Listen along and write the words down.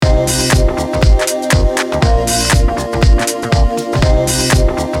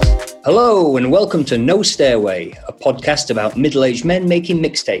Hello and welcome to No Stairway, a podcast about middle-aged men making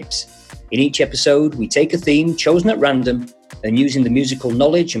mixtapes. In each episode, we take a theme chosen at random and using the musical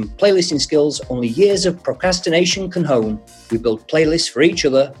knowledge and playlisting skills only years of procrastination can hone, we build playlists for each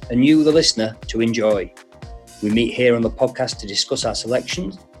other and you, the listener, to enjoy. We meet here on the podcast to discuss our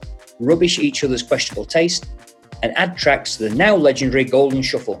selections, rubbish each other's questionable taste, and add tracks to the now legendary Golden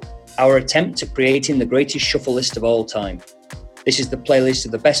Shuffle, our attempt at creating the greatest shuffle list of all time. This is the playlist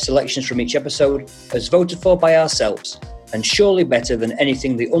of the best selections from each episode, as voted for by ourselves, and surely better than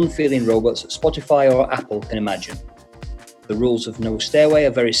anything the unfeeling robots at Spotify or Apple can imagine. The rules of No Stairway are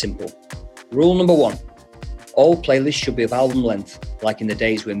very simple. Rule number 1, all playlists should be of album length, like in the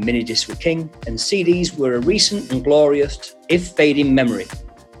days when minidiscs were king and CDs were a recent and glorious, if fading memory,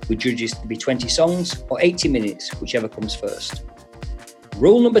 with judges to be 20 songs or 80 minutes, whichever comes first.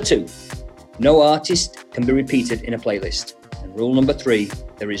 Rule number 2, no artist can be repeated in a playlist. And rule number 3,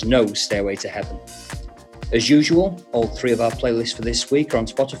 there is no Stairway to Heaven. As usual, all 3 of our playlists for this week are on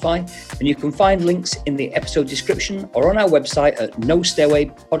Spotify, and you can find links in the episode description or on our website at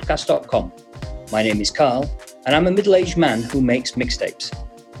nostairwaypodcast.com. My name is Carl, and I'm a middle-aged man who makes mixtapes.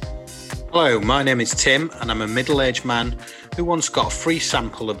 Hello, my name is Tim, and I'm a middle-aged man who once got a free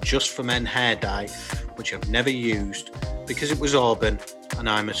sample of Just For Men hair dye, which I've never used because it was auburn and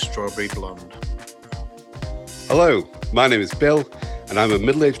I'm a strawberry blonde. Hello, my name is Bill, and I'm a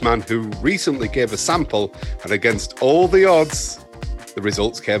middle-aged man who recently gave a sample, and against all the odds, the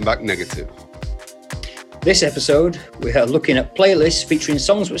results came back negative. This episode, we are looking at playlists featuring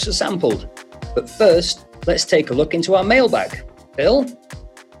songs which are sampled. But first, let's take a look into our mailbag. Bill?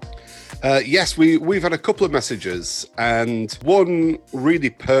 Yes, we've had a couple of messages, and one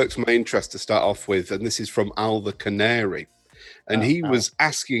really perked my interest to start off with, and this is from Al the Canary. And he was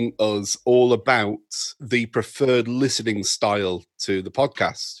asking us all about the preferred listening style to the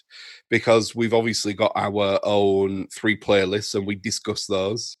podcast, because we've obviously got our own 3 playlists and we discuss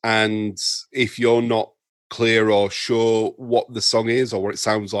those. And if you're not clear or sure what the song is or what it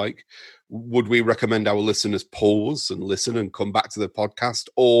sounds like, would we recommend our listeners pause and listen and come back to the podcast,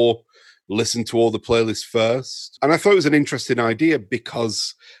 or listen to all the playlists first? And I thought it was an interesting idea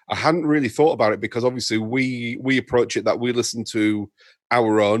because I hadn't really thought about it, because obviously we approach it that we listen to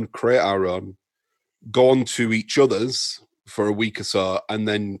our own, create our own, go on to each other's for a week or so, and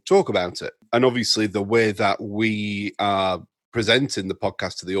then talk about it. And obviously the way that we are presenting the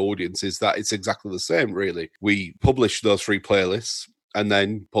podcast to the audience is that it's exactly the same, really. We publish those 3 playlists and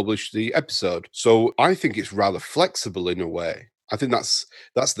then publish the episode. So I think it's rather flexible in a way. I think that's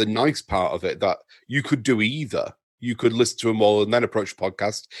the nice part of it, that you could do either. You could listen to them all and then approach the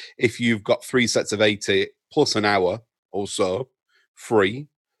podcast. If you've got 3 sets of 80 plus an hour or so free,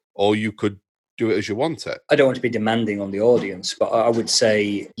 or you could do it as you want it. I don't want to be demanding on the audience, but I would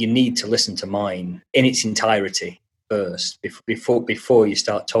say you need to listen to mine in its entirety first before you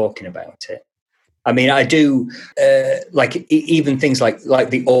start talking about it. I mean, I do even things like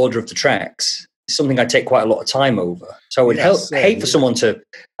the order of the tracks. Something I take quite a lot of time over. So I would hate for someone to,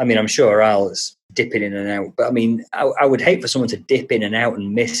 I mean, I'm sure Al is dipping in and out, but I mean, I would hate for someone to dip in and out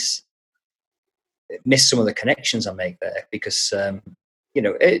and miss some of the connections I make there, because, Tim,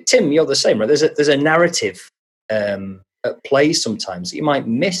 you're the same, right? There's a narrative at play sometimes that you might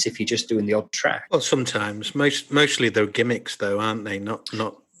miss if you're just doing the odd track. Well, sometimes. Mostly they're gimmicks, though, aren't they? Not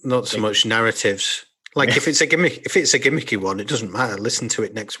so much narratives. Like if it's a gimmicky one, it doesn't matter. Listen to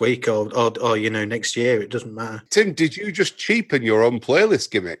it next week or next year. It doesn't matter. Tim, did you just cheapen your own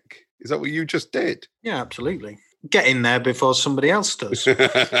playlist gimmick? Is that what you just did? Yeah, absolutely. Get in there before somebody else does.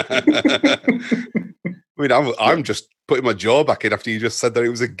 I mean, I'm just putting my jaw back in after you just said that it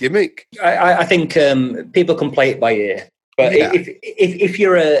was a gimmick. I think people can play it by ear, but yeah. if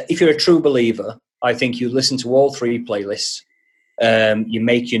you're a true believer, I think you listen to all 3 playlists. You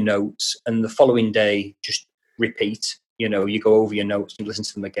make your notes, and the following day just repeat. You go over your notes and listen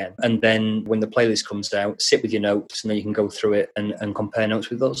to them again. And then when the playlist comes out, sit with your notes, and then you can go through it and compare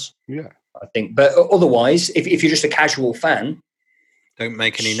notes with us. Yeah, I think. But otherwise, if you're just a casual fan, don't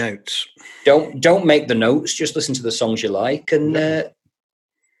make any notes. Don't make the notes. Just listen to the songs you like, and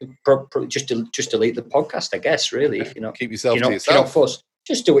just delete the podcast, I guess. Really, if you're not keep yourself to yourself. If you're not fussed.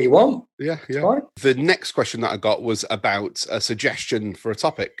 Just do what you want. Yeah. Fine. The next question that I got was about a suggestion for a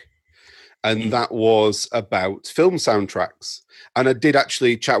topic, and that was about film soundtracks. And I did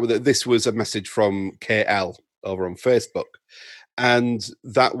actually chat with it. This was a message from KL over on Facebook, and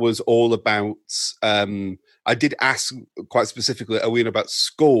that was all about. I did ask quite specifically, are we in about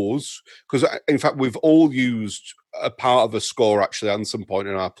scores? Because in fact, we've all used a part of a score actually on some point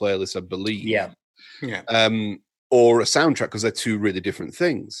in our playlist, I believe. Yeah. Or a soundtrack, because they're 2 really different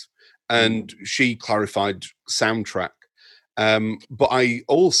things. and she clarified soundtrack. But I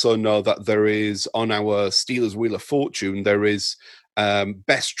also know that there is on our Steelers Wheel of Fortune, there is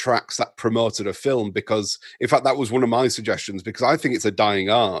best tracks that promoted a film, because in fact that was one of my suggestions, because I think it's a dying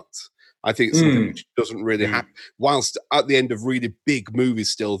art. I think it's something which doesn't really happen. Whilst at the end of really big movies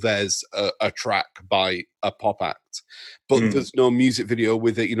still there's a track by a pop act, but there's no music video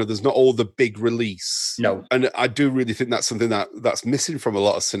with it. There's not all the big release. No. And I do really think that's something that's missing from a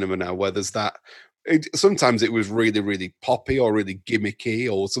lot of cinema now, where there's that. Sometimes it was really, really poppy or really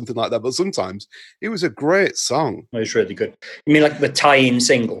gimmicky or something like that, but sometimes it was a great song. It was really good. You mean like the tie-in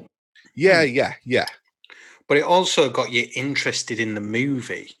single? Yeah. But it also got you interested in the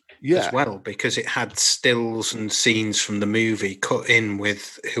movie as well, because it had stills and scenes from the movie cut in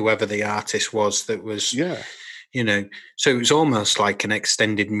with whoever the artist was that was, so it was almost like an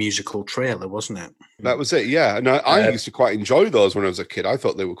extended musical trailer, wasn't it? That was it, yeah. And I used to quite enjoy those when I was a kid. I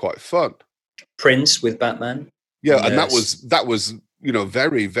thought they were quite fun. Prince with Batman. Yeah, and that was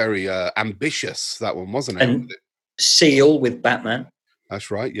very, very ambitious, that one, wasn't it? And Seal with Batman. That's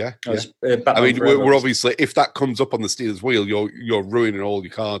right, yeah. I mean, we're obviously, if that comes up on the Steelers Wheel, you're ruining all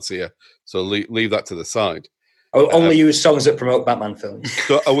your cards here. So leave that to the side. I'll only use songs that promote Batman films.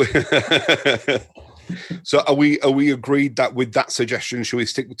 So are we agreed that with that suggestion, should we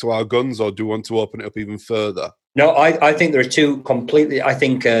stick to our guns, or do we want to open it up even further? No, I think there are two completely. I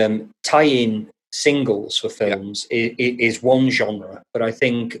think tie-in singles for films is one genre, but I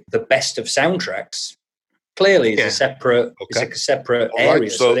think the best of soundtracks clearly is a separate area.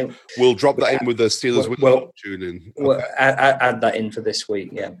 Right, so we'll drop that in with the Steelers with Fortune in. Okay. Add that in for this week.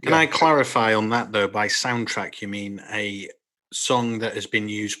 Yeah. Can I clarify on that though? By soundtrack, you mean a song that has been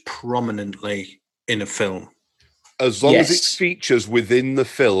used prominently in a film? As long as it features within the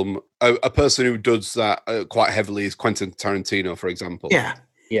film, a person who does that quite heavily is Quentin Tarantino, for example.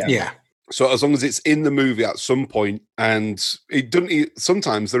 Yeah. So as long as it's in the movie at some point, and it doesn't.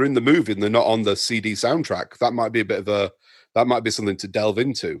 Sometimes they're in the movie and they're not on the CD soundtrack. That might be that might be something to delve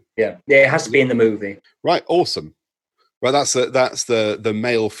into. Yeah. It has to be in the movie. Right. Awesome. Right. That's the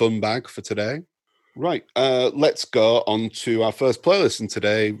male fun bag for today. Right. Let's go on to our first playlist, and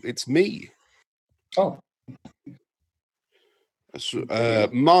today it's me. Oh. I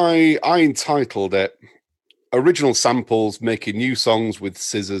entitled it Original Samples Making New Songs with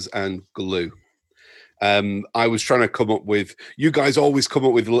Scissors and Glue. I was trying to come up with, you guys always come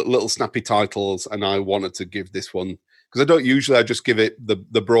up with little snappy titles, and I wanted to give this one, because I don't usually, I just give it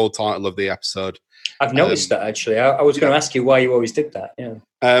the broad title of the episode. I've noticed that, actually. I was going to ask you why you always did that.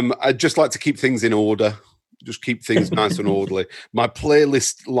 Yeah. I'd just like to keep things in order. Just keep things nice and orderly. My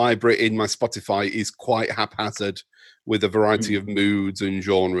playlist library in my Spotify is quite haphazard, with a variety of moods and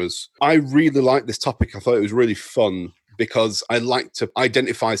genres. I really like this topic. I thought it was really fun, because I like to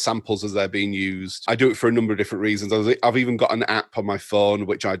identify samples as they're being used. I do it for a number of different reasons. I've even got an app on my phone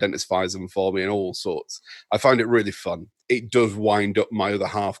which identifies them for me and all sorts. I find it really fun. It does wind up my other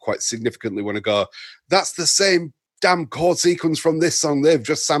half quite significantly when I go, that's the same damn chord sequence from this song, they've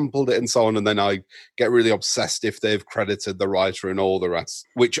just sampled it, and so on. And then I get really obsessed if they've credited the writer and all the rest,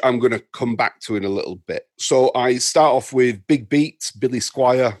 which I'm going to come back to in a little bit. So I start off with Big Beats, Billy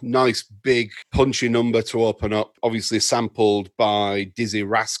Squier, nice big punchy number to open up, obviously sampled by Dizzy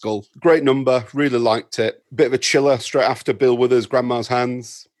Rascal. Great number, really liked it. Bit of a chiller straight after Bill Withers' Grandma's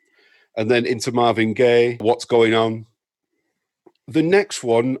Hands, and then into Marvin Gaye, What's Going On. The next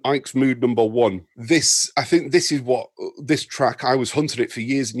one, Ike's Mood Number 1. I think this is what this track, I was hunting it for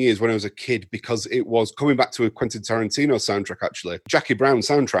years and years when I was a kid, because it was coming back to a Quentin Tarantino soundtrack, actually, Jackie Brown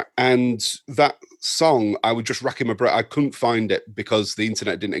soundtrack. And that song, I would just racking my brain. I couldn't find it because the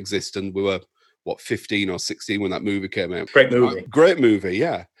internet didn't exist, and we were, 15 or 16 when that movie came out. Great movie. Great movie,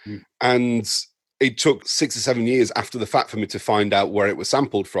 yeah. And it took 6 or 7 years after the fact for me to find out where it was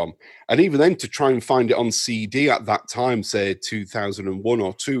sampled from. And even then, to try and find it on CD at that time, say 2001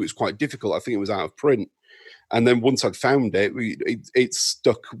 or 2, it's quite difficult. I think it was out of print. And then once I'd found it, it's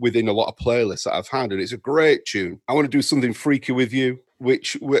stuck within a lot of playlists that I've had, and it's a great tune. I want to do something freaky with you,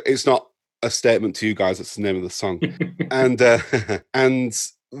 which it's not a statement to you guys, it's the name of the song. and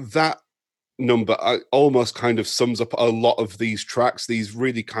that number almost kind of sums up a lot of these tracks, these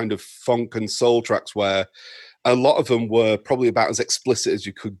really kind of funk and soul tracks, where a lot of them were probably about as explicit as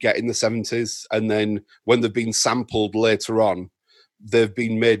you could get in the 70s. And then when they've been sampled later on, they've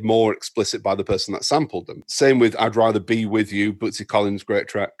been made more explicit by the person that sampled them. Same with I'd Rather Be With You, Bootsy Collins, great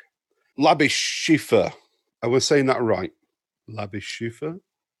track. Labish Schiffer. I was saying that right. Labish Schiffer?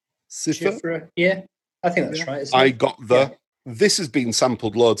 Schiffer? Yeah, I think that's right. I Got The. this has been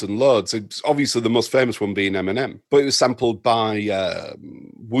sampled loads and loads. It's obviously the most famous one being Eminem, but it was sampled by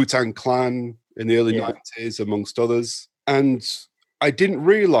Wu-Tang Clan in the early 90s, amongst others. And I didn't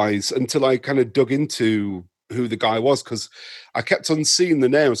realize until I kind of dug into who the guy was, because I kept on seeing the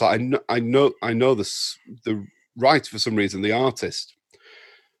name. I was like, I know this, the writer for some reason, the artist.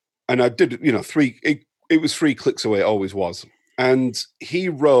 And I did, it was 3 clicks away, it always was. And he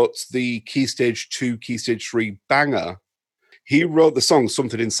wrote the Key Stage 2, Key Stage 3 banger. He wrote the song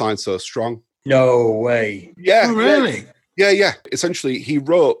Something Inside So Strong. No way. Yeah. Oh, really? Yeah. Essentially, he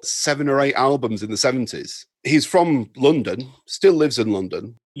wrote 7 or 8 albums in the 70s. He's from London, still lives in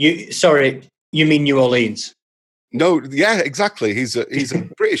London. You mean New Orleans? No, yeah, exactly. He's a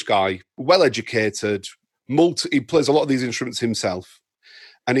British guy, well-educated, he plays a lot of these instruments himself.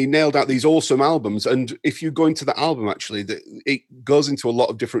 And he nailed out these awesome albums. And if you go into the album, actually, it goes into a lot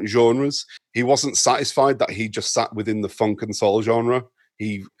of different genres. He wasn't satisfied that he just sat within the funk and soul genre.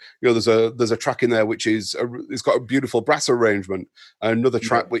 There's a track in there which it's got a beautiful brass arrangement, another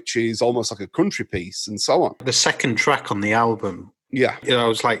track which is almost like a country piece, and so on. The second track on the album, yeah, I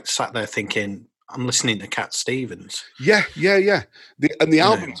was like sat there thinking, I'm listening to Cat Stevens. Yeah. The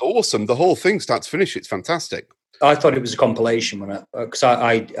album's awesome. The whole thing, start to finish, it's fantastic. I thought it was a compilation because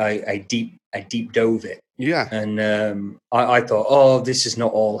I deep dove it. Yeah, and I thought, this is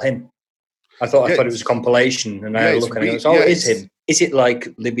not all him. I thought it was a compilation, and I look at it. It is him. Is it like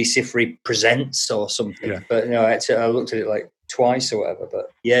Libby Sifri Presents or something? Yeah. But I looked at it like twice or whatever. But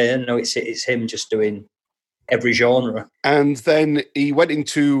it's him just doing every genre. And then he went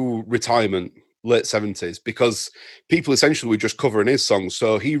into retirement, late 70s, because people essentially were just covering his songs.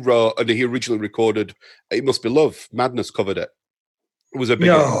 So he wrote, and he originally recorded It Must Be Love. Madness covered it. It was a big...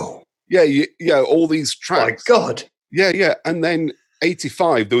 No. Yeah, all these tracks. My God. Yeah. And then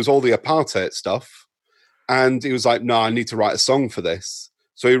 85, there was all the apartheid stuff. And he was like, no, I need to write a song for this.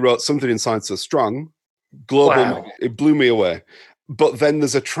 So he wrote Something Inside So Strong. Global. Wow. It blew me away. But then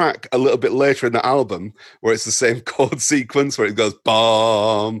there's a track a little bit later in the album where it's the same chord sequence where it goes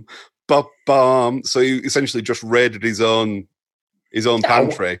bam, bum, bum. So he essentially just raided his own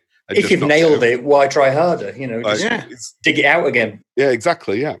pantry. If you've nailed it, why try harder? Dig it out again. Yeah,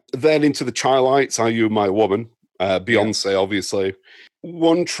 exactly. Yeah. Then into the Childites, Are You My Woman? Beyonce, obviously.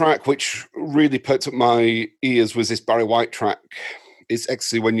 One track which really perked up my ears was this Barry White track. It's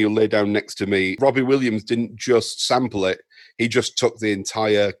actually When You Lay Down Next to Me. Robbie Williams didn't just sample it. He just took the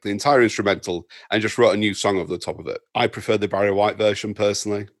entire instrumental and just wrote a new song over the top of it. I prefer the Barry White version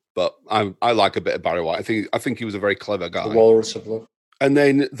personally, but I like a bit of Barry White. I think he was a very clever guy. The Walrus of Love. And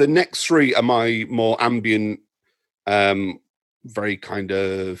then the next 3 are my more ambient, very kind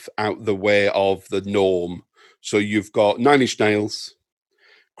of out the way of the norm. So you've got Nine Inch Nails,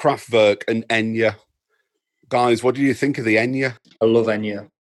 Kraftwerk, and Enya. Guys, what do you think of the Enya? I love Enya.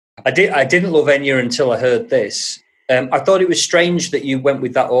 I didn't love Enya until I heard this. I thought it was strange that you went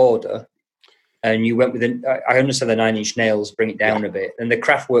with that order, and you went with I understand the Nine Inch Nails bring it down a bit, and the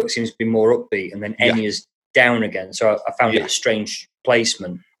Kraftwerk seems to be more upbeat, and then Enya's down again. So I found it a strange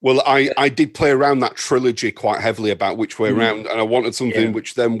placement. Well, I did play around that trilogy quite heavily about which way around, and I wanted something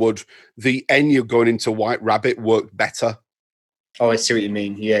which then would, the Enya going into White Rabbit worked better. Oh, I see what you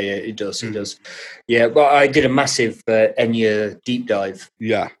mean. Yeah, it does. It does. Yeah, well, I did a massive Enya deep dive.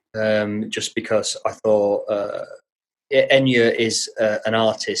 Yeah. Just because I thought Enya is an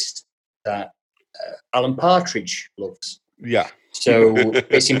artist that Alan Partridge loves. Yeah. So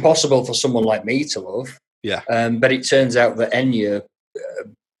it's impossible for someone like me to love. Yeah. But it turns out that Enya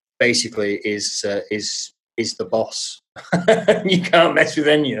basically is the boss. You can't mess with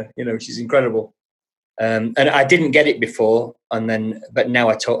Enya. She's incredible. And I didn't get it before, but now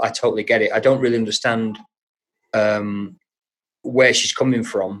I totally get it. I don't really understand where she's coming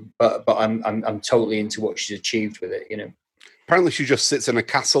from, but I'm totally into what she's achieved with it. Apparently, she just sits in a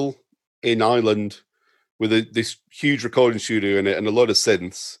castle in Ireland with this huge recording studio in it and a load of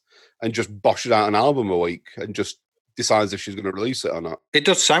synths, and just boshes out an album a week and just decides if she's going to release it or not. It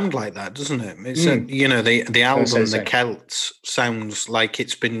does sound like that, doesn't it? It's the album, The Celts, sounds like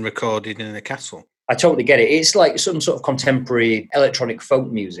it's been recorded in a castle. I totally get it. It's like some sort of contemporary electronic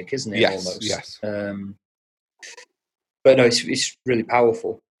folk music, isn't it? Yes, almost. Yes. But no, it's really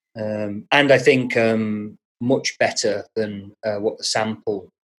powerful, and I think much better than what the sample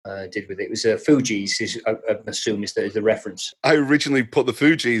did with it. It was Fugees. I assume is the reference. I originally put the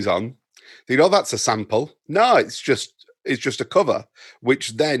Fugees on. That's a sample. No, it's just a cover,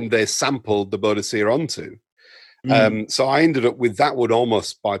 which then they sampled the Bodicea onto. So I ended up with that one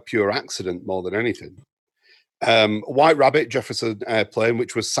almost by pure accident more than anything. White Rabbit, Jefferson Airplane,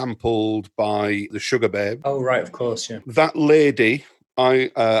 which was sampled by the Sugar Babe. Oh, right, of course, yeah. That Lady,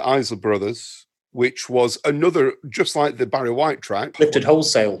 Isley Brothers, which was another, just like the Barry White track. Lifted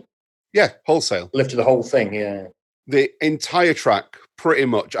Wholesale. Yeah, Wholesale. Lifted the whole thing, yeah. The entire track, pretty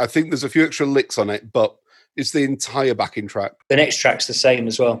much. I think there's a few extra licks on it, but it's the entire backing track. The next track's the same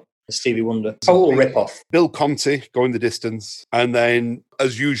as well as Stevie Wonder. Total rip-off. Bill Conti, Going the Distance. And then,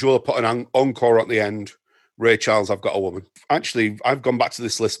 as usual, put an encore at the end. Ray Charles, I've Got a Woman. Actually, I've gone back to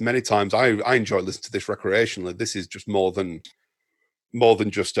this list many times. I enjoy listening to this recreationally. This is just more than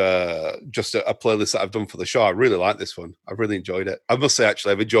just a playlist that I've done for the show. I really like this one. I've really enjoyed it. I must say,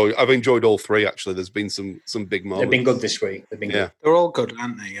 actually, I've enjoyed all three. Actually, there's been some big moments. They've been good this week. They've been good. They're all good,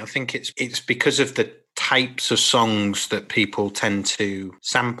 aren't they? I think it's because of the types of songs that people tend to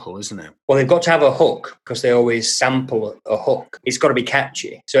sample, isn't it? Well, they've got to have a hook because they always sample a hook. It's got to be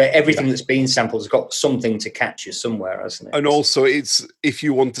catchy. So everything that's been sampled has got something to catch you somewhere, hasn't it? And also, it's if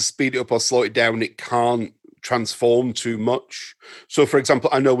you want to speed it up or slow it down, it can't transform too much. So, for example,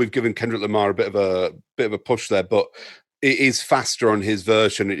 I know we've given Kendrick Lamar a bit of a push there, but it is faster on his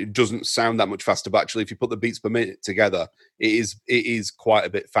version. It doesn't sound that much faster, but actually, if you put the beats per minute together, it is quite a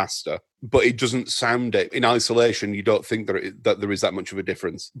bit faster. But it doesn't sound it in isolation. You don't think that there is that much of a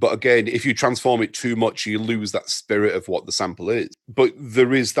difference. But again, if you transform it too much, you lose that spirit of what the sample is. But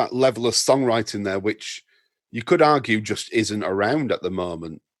there is that level of songwriting there, which you could argue just isn't around at the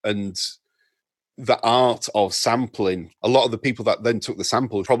moment. And the art of sampling, a lot of the people that then took the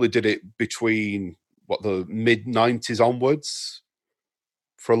sample probably did it between the mid-90s onwards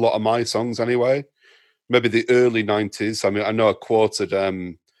for a lot of my songs anyway. Maybe the early 90s. I mean, I know I quoted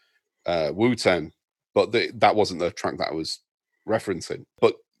Wu-Tang, but that wasn't the track that I was referencing.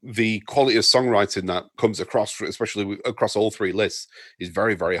 But the quality of songwriting that comes across, especially across all three lists, is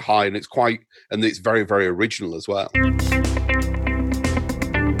very, very high, and it's very, very original as well.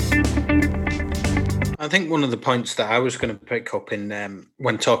 I think one of the points that I was going to pick up in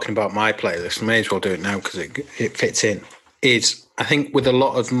when talking about my playlist, I may as well do it now because it fits in, is I think with a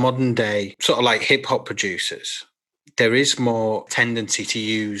lot of modern day sort of like hip hop producers, there is more tendency to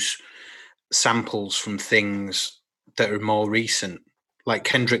use samples from things that are more recent, like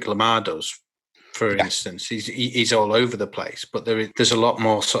Kendrick Lamar does, for instance. He's all over the place, but there's a lot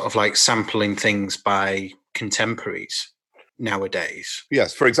more sort of like sampling things by contemporaries nowadays.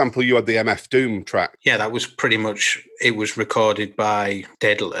 Yes, for example, you had the MF Doom track. Yeah, that was pretty much, it was recorded by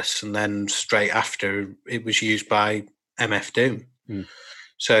Daedalus, and then straight after it was used by MF Doom.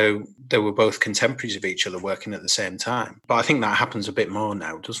 So they were both contemporaries of each other working at the same time. But I think that happens a bit more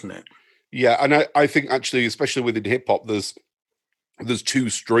now, doesn't it? Yeah, and I think actually, especially within hip hop, there's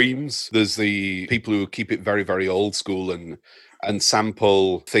two streams. There's the people who keep it very, very old school and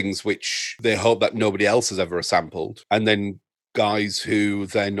sample things which they hope that nobody else has ever sampled, and then guys who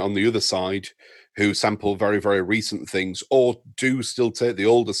then on the other side who sample very, very recent things or do still take the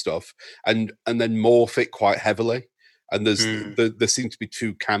older stuff and then morph it quite heavily. And there seem to be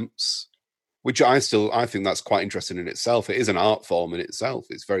two camps, which I think that's quite interesting in itself. It is an art form in itself.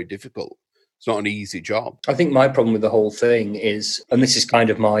 It's very difficult. It's not an easy job. I think my problem with the whole thing is, and this is kind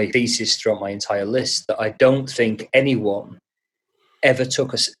of my thesis throughout my entire list, that I don't think anyone ever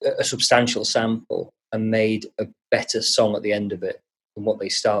took a substantial sample and made a better song at the end of it than what they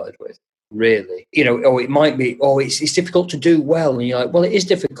started with, really. It might be, it's difficult to do well. And you're like, well, it is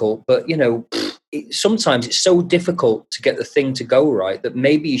difficult, but, sometimes it's so difficult to get the thing to go right that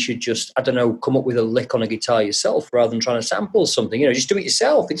maybe you should just, I don't know, come up with a lick on a guitar yourself rather than trying to sample something. Just do it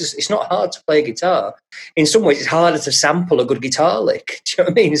yourself. It's not hard to play a guitar. In some ways, it's harder to sample a good guitar lick. Do you know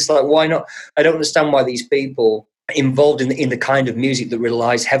what I mean? It's like, why not? I don't understand why these people involved in the kind of music that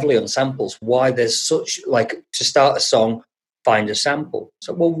relies heavily on samples, why there's such, like, to start a song, find a sample.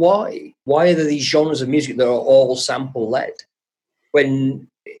 So, well, why? Why are there these genres of music that are all sample-led? When,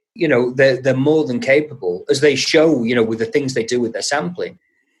 they're more than capable, as they show, with the things they do with their sampling.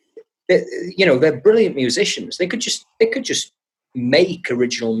 They're brilliant musicians. They could just make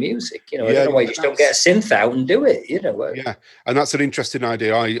original music. I don't know why you just don't get a synth out and do it, Yeah, and that's an interesting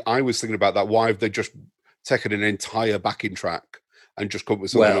idea. I was thinking about that. Why have they just taken an entire backing track and just come up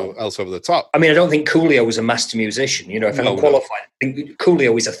with something else over the top? I mean, I don't think Coolio was a master musician. If I'm qualified, I think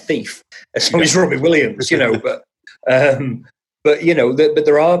Coolio is a thief. So is Robbie Williams, but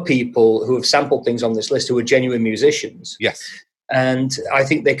there are people who have sampled things on this list who are genuine musicians. Yes. And I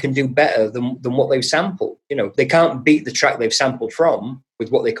think they can do better than what they've sampled. They can't beat the track they've sampled from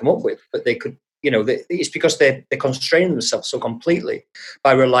with what they come up with, but they could. It's because they're constraining themselves so completely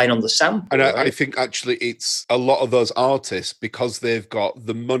by relying on the sample. And I think actually it's a lot of those artists, because they've got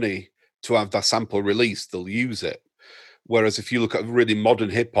the money to have that sample released, they'll use it. Whereas if you look at really modern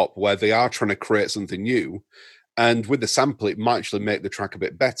hip hop where they are trying to create something new, and with the sample, it might actually make the track a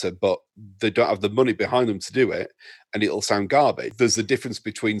bit better, but they don't have the money behind them to do it, and it'll sound garbage. There's the difference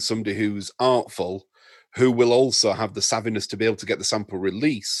between somebody who's artful, who will also have the savviness to be able to get the sample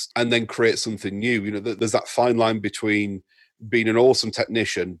released and then create something new. You know, there's that fine line between being an awesome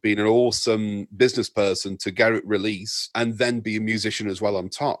technician, being an awesome business person to get it released, and then be a musician as well on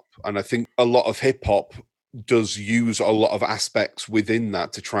top. And I think a lot of hip hop does use a lot of aspects within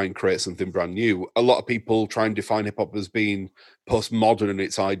that to try and create something brand new. A lot of people try and define hip hop as being postmodern and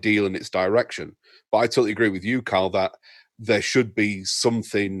its ideal and its direction. But I totally agree with you, Carl, that there should be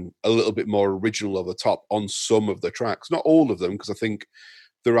something a little bit more original over the top on some of the tracks. Not all of them, because I think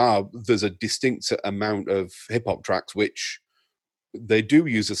there's a distinct amount of hip hop tracks which they do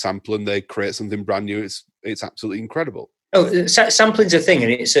use a sample and they create something brand new. It's absolutely incredible. Oh, sampling's a thing,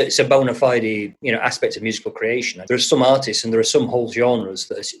 and it's a bona fide, aspect of musical creation. There are some artists and there are some whole genres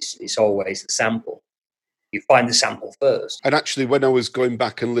that it's always the sample. You find the sample first. And actually, when I was going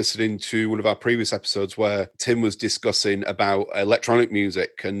back and listening to one of our previous episodes where Tim was discussing about electronic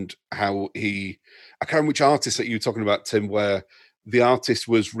music and how I can't remember which artist that you were talking about, Tim, where the artist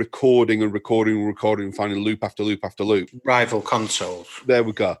was recording and finding loop after loop after loop. Rival Consoles. There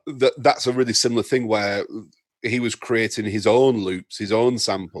we go. That's a really similar thing where he was creating his own loops, his own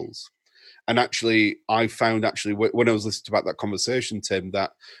samples. And actually, I found when I was listening about that conversation, Tim,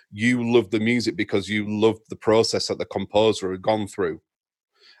 that you loved the music because you loved the process that the composer had gone through.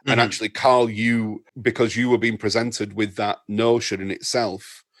 Mm-hmm. And actually, Carl, because you were being presented with that notion in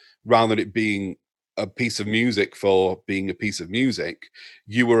itself, rather than it being a piece of music for being a piece of music,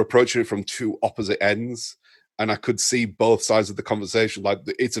 you were approaching it from two opposite ends. And I could see both sides of the conversation. Like,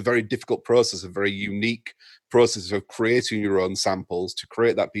 it's a very difficult process, a very unique process of creating your own samples to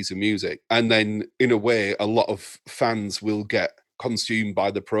create that piece of music. And then, in a way, a lot of fans will get consumed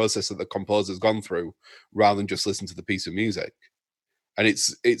by the process that the composer's gone through rather than just listen to the piece of music. And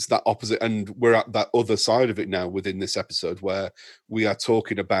it's that opposite. And we're at that other side of it now within this episode where we are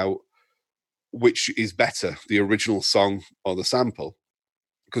talking about which is better, the original song or the sample.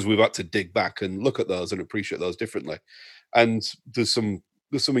 Because we've had to dig back and look at those and appreciate those differently. And there's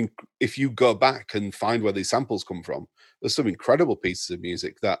something, if you go back and find where these samples come from, there's some incredible pieces of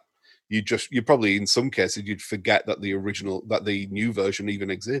music that you probably, in some cases, you'd forget that the new version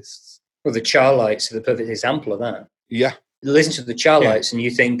even exists. Well, the Charlites are the perfect example of that. Yeah. You listen to the Charlites and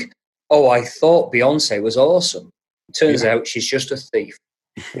you think, oh, I thought Beyonce was awesome. Turns out she's just a thief.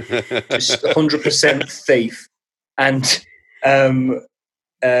 Just 100% thief. And,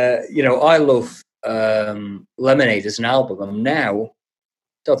 I love Lemonade as an album. And now,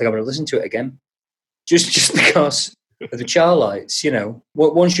 don't think I'm going to listen to it again. Just because of the Charlites,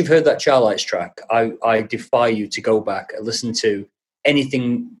 Once you've heard that Charlites track, I defy you to go back and listen to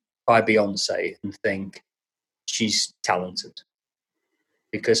anything by Beyonce and think she's talented.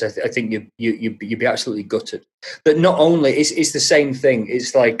 Because I think you'd be absolutely gutted. But not only, it's the same thing.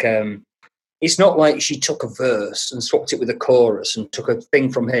 It's like... it's not like she took a verse and swapped it with a chorus and took a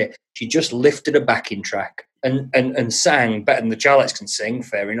thing from here. She just lifted a backing track and sang better than the Charlites can sing,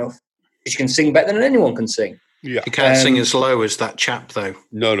 fair enough. She can sing better than anyone can sing. Yeah. You can't sing as low as that chap, though.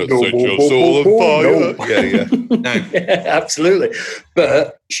 No, set your soul on fire. Yeah. No. Yeah, absolutely.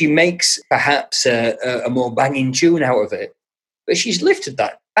 But she makes perhaps a more banging tune out of it. But she's lifted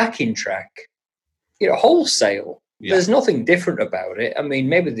that backing track, wholesale. Yeah. There's nothing different about it. I mean,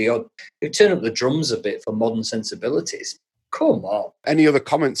 maybe you turn up the drums a bit for modern sensibilities. Come on. Any other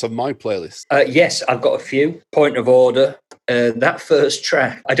comments on my playlist? Yes, I've got a few. Point of order. That first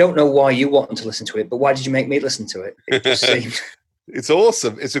track, I don't know why you wanted to listen to it, but why did you make me listen to it? It just seemed... It's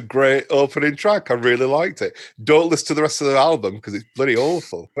awesome. It's a great opening track. I really liked it. Don't listen to the rest of the album because it's bloody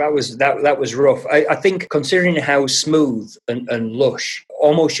awful. That was rough. I think considering how smooth and lush,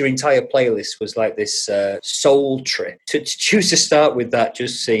 almost your entire playlist was like this soul trip. To choose to start with that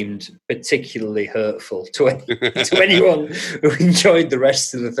just seemed particularly hurtful to anyone who enjoyed the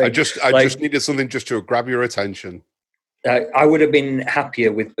rest of the thing. I just needed something just to grab your attention. I would have been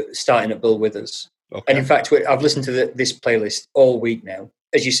happier with starting at Bill Withers. Okay. And in fact, I've listened to this playlist all week now.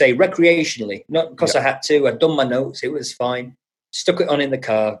 As you say, recreationally, not because I had to. I'd done my notes. It was fine. Stuck it on in the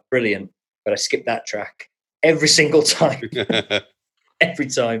car. Brilliant. But I skipped that track every single time. Every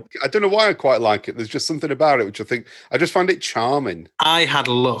time. I don't know why I quite like it. There's just something about it, which I just find it charming. I had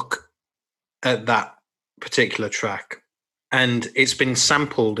a look at that particular track and it's been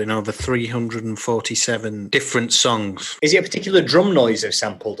sampled in over 347 different songs. Is it a particular drum noise they've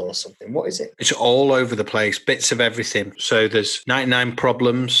sampled or something? What is it? It's all over the place, bits of everything. So there's 99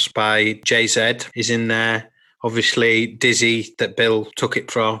 Problems by Jay-Z is in there. Obviously, Dizzy that Bill took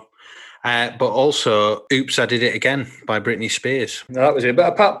it from. But also, Oops, I Did It Again by Britney Spears. No, that was it.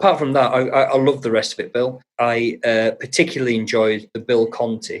 But apart from that, I love the rest of it, Bill. I particularly enjoyed the Bill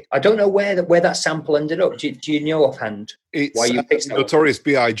Conti. I don't know where that sample ended up. Do you know offhand why you picked that? Notorious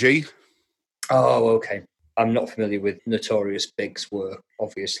B.I.G. Oh, okay. I'm not familiar with Notorious Big's work,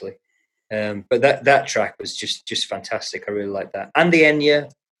 obviously. But that track was just fantastic. I really like that. And the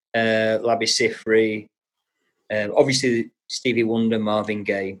Enya, Labi Siffre, obviously Stevie Wonder, Marvin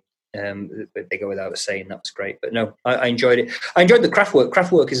Gaye. They go without saying. That was great. But no, I enjoyed it. I enjoyed the Kraftwerk.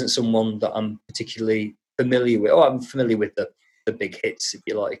 Kraftwerk isn't someone that I'm particularly familiar with. I'm familiar with the big hits, if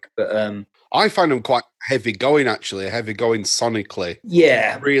you like. But I find them quite heavy going, actually. Heavy going sonically.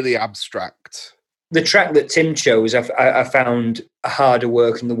 Yeah. Really abstract. The track that Tim chose, I found harder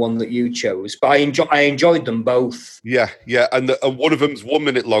work than the one that you chose, but I enjoyed them both. Yeah, and one of them's 1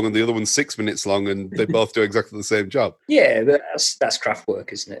 minute long and the other one's 6 minutes long, and they both do exactly the same job. Yeah, that's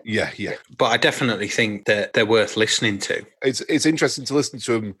Kraftwerk, isn't it? Yeah. But I definitely think that they're worth listening to. It's interesting to listen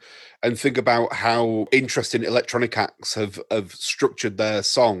to them and think about how interesting electronic acts have structured their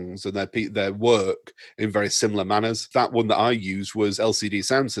songs and their work in very similar manners. That one that I used was LCD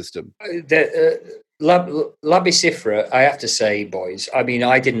Soundsystem. Labi Siffre, I have to say, boys, I mean,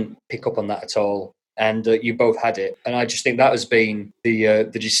 I didn't pick up on that at all. And you both had it. And I just think that has been the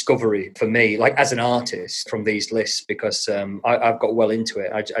discovery for me, like as an artist from these lists, because I've got well into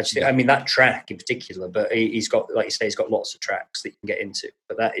it. I mean, that track in particular, but he's got, like you say, he's got lots of tracks that you can get into.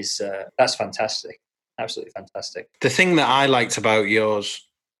 But that's fantastic. Absolutely fantastic. The thing that I liked about yours,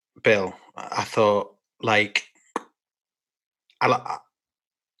 Bill, I thought, like,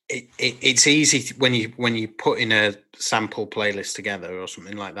 it's easy when you put in a sample playlist together or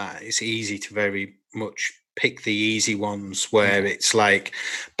something like that. It's easy to very much pick the easy ones where it's like,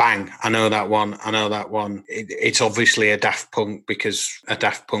 bang, I know that one. It's obviously a Daft Punk, because a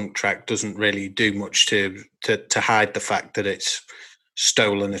Daft Punk track doesn't really do much to hide the fact that it's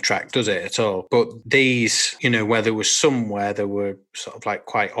stolen a track, does it at all? But these, where there was somewhere they were sort of like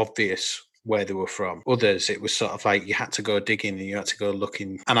quite obvious where they were from. Others, it was sort of like you had to go digging and you had to go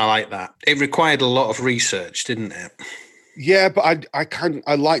looking. And I like that. It required a lot of research, didn't it? Yeah, but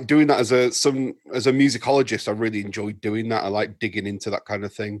I like doing that as a musicologist. I really enjoy doing that. I like digging into that kind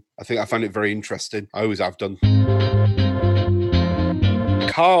of thing. I think I find it very interesting. I always have done.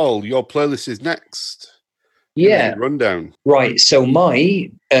 Carl, your playlist is next. Yeah. Rundown. Right. So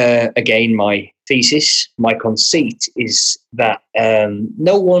my thesis, my conceit is that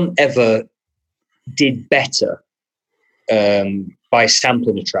no one ever did better by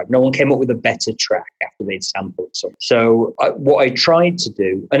sampling a track. No one came up with a better track after they'd sampled something. So what I tried to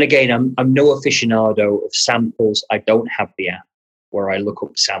do, and again, I'm no aficionado of samples. I don't have the app where I look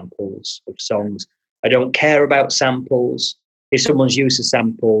up samples of songs. I don't care about samples. If someone's used a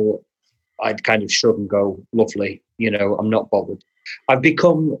sample, I'd kind of shrug and go, lovely, I'm not bothered.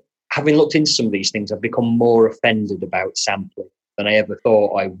 Having looked into some of these things, I've become more offended about sampling than I ever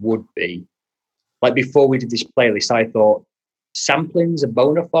thought I would be. Like before we did this playlist, I thought sampling's a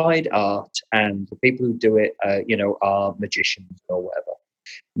bona fide art and the people who do it, are magicians or whatever.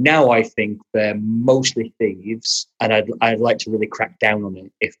 Now I think they're mostly thieves, and I'd like to really crack down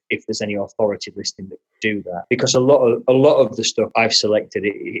on it if there's any authority listing that do that, because a lot of the stuff I've selected,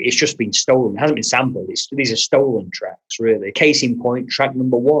 it's just been stolen. It hasn't been sampled. These are stolen tracks, really. Case in point, track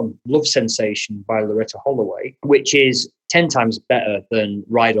number 1, Love Sensation by Loretta Holloway, which is 10 times better than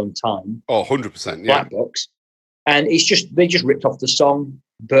Ride on Time. Oh, 100%, yeah. Black Box. And they just ripped off the song,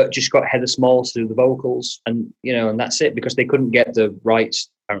 but just got Heather Small to do the vocals, and and that's it, because they couldn't get the rights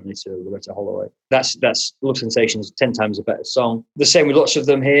apparently to Loretta Holloway. That's Love Sensations, 10 times a better song. The same with lots of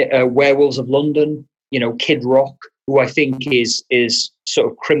them here. Werewolves of London, Kid Rock, who I think is sort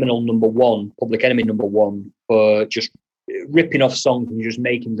of criminal number 1, Public Enemy number 1, for just ripping off songs and just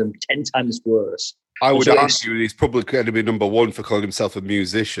making them 10 times worse. I would argue he's Public Enemy number 1 for calling himself a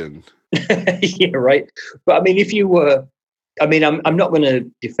musician. Yeah, right. But I mean, if you were, I'm not going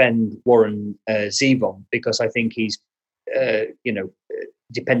to defend Warren Zevon, because I think he's,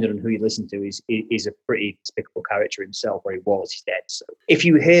 depending on who you listen to, he's a pretty despicable character himself, or he was. He's dead. So if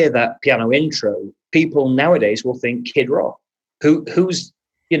you hear that piano intro, people nowadays will think Kid Rock, who's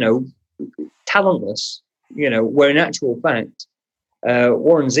talentless, where in actual fact,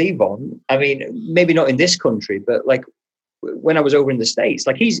 Warren Zevon, maybe not in this country, but like when I was over in the States,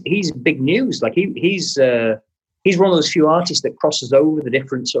 like he's big news. Like he's he's one of those few artists that crosses over the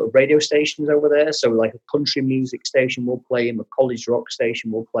different sort of radio stations over there. So like a country music station will play him, a college rock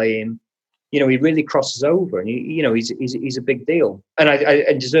station will play him. You know, he really crosses over, and he's a big deal, and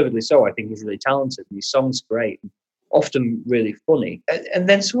and deservedly so. I think he's really talented, and his songs are great, often really funny. And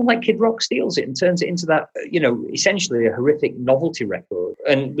then someone like Kid Rock steals it and turns it into that, essentially a horrific novelty record.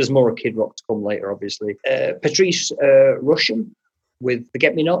 And there's more of Kid Rock to come later, obviously. Patrice Rushen with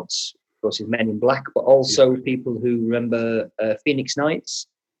Forget Me Nots, of course, his Men in Black, but also people who remember Phoenix Nights,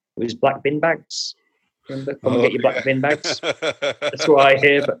 with his Black Bin Bags. Remember? Come and get your black bin bags. That's what I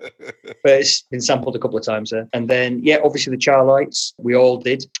hear, but it's been sampled a couple of times there. And then, obviously the Charlites, we all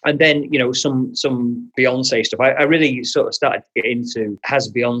did. And then, some Beyonce stuff. I really sort of started to get into,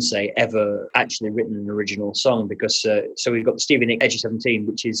 has Beyonce ever actually written an original song? Because, so we've got the Stevie Nicks Edge of 17,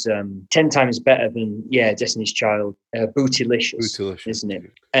 which is 10 times better than, Destiny's Child, Bootylicious, isn't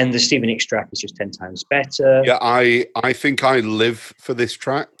it? And the Stevie Nicks track is just 10 times better. Yeah, I think I live for this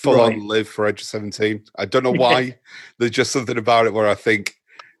track, full on live for Edge of 17. I don't know why. There's just something about it where I think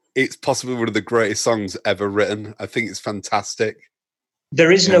it's possibly one of the greatest songs ever written. I think it's fantastic.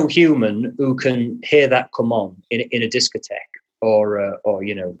 There is no human who can hear that come on in a discotheque or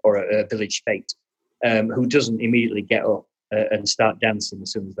a village fete who doesn't immediately get up and start dancing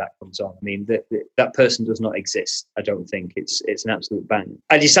as soon as that comes on. I mean, that person does not exist. I don't think it's an absolute bang.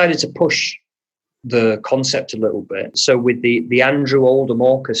 I decided to push the concept a little bit. So with the Andrew Oldham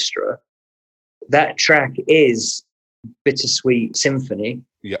Orchestra, that track is Bittersweet Symphony,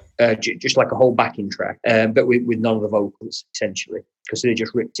 just like a whole backing track, but with none of the vocals, essentially, because they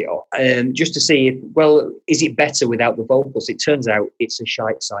just ripped it off. Just to see is it better without the vocals? It turns out it's a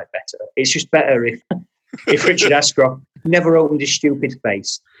shite sight better. It's just better if Richard Ashcroft never opened his stupid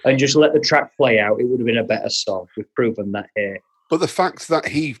face and just let the track play out, it would have been a better song. We've proven that here. But the fact that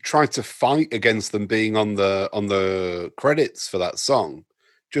he tried to fight against them being on the credits for that song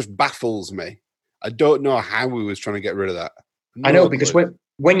just baffles me. I don't know how he was trying to get rid of that. I know, because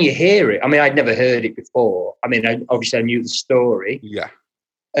when you hear it, I mean, I'd never heard it before. I mean, obviously I knew the story. Yeah.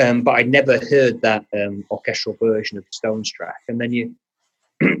 But I'd never heard that orchestral version of the Stones track. And then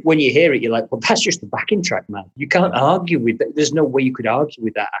when you hear it, you're like, well, that's just the backing track, man. You can't argue with that. There's no way you could argue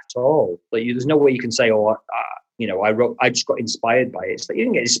with that at all. Like, there's no way you can say, I just got inspired by it. It's like, you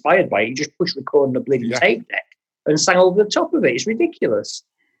didn't get inspired by it. You just pushed record on a bleeding tape deck and sang over the top of it. It's ridiculous.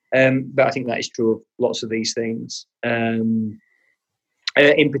 But I think that is true of lots of these things. In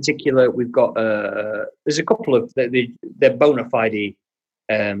particular, we've got there's a couple of they're bona fide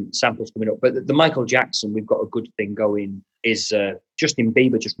samples coming up, but the Michael Jackson, we've got a good thing going, is Justin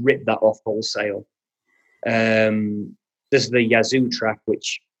Bieber just ripped that off wholesale. There's the Yazoo track,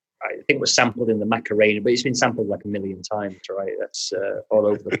 which I think was sampled in the Macarena, but it's been sampled like a million times, right? That's all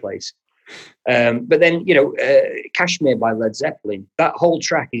over the place. But then, Kashmir by Led Zeppelin, that whole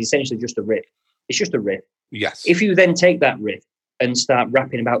track is essentially just a riff. It's just a riff. Yes. If you then take that riff and start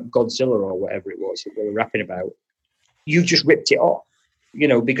rapping about Godzilla or whatever it was that they were rapping about, you just ripped it off,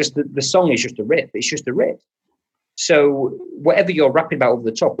 because the song is just a riff. It's just a riff. So whatever you're rapping about over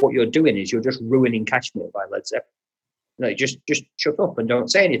the top, what you're doing is you're just ruining Kashmir by Led Zeppelin. Like, just shut up and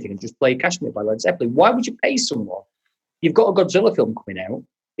don't say anything and just play Kashmir by Led Zeppelin. Why would you pay someone? You've got a Godzilla film coming out.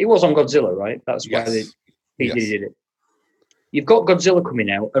 It was on Godzilla, right? That's why he did it. You've got Godzilla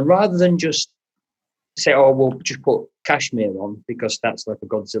coming out, and rather than just say, "Oh, we'll just put Kashmir on because that's like a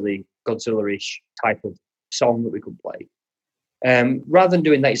Godzilla-ish type of song that we could play," rather than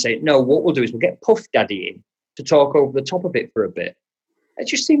doing that, you say, "No, what we'll do is we'll get Puff Daddy in to talk over the top of it for a bit." That's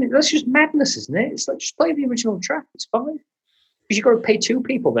just madness, isn't it? It's like, just play the original track. It's fine. Because you've got to pay two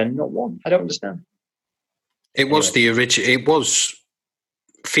people then, not one. I don't understand. It was the original. It was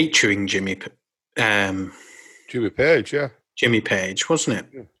featuring Jimmy Page, yeah. Jimmy Page, wasn't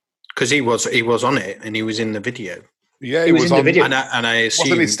it? Because he was on it and he was in the video. Yeah, he was in on the video. And I assume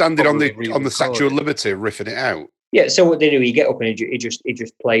wasn't he standing on the Statue of Liberty riffing it out? Yeah. So what they do, he get up and he just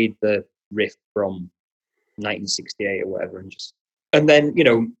played the riff from 1968 or whatever, and then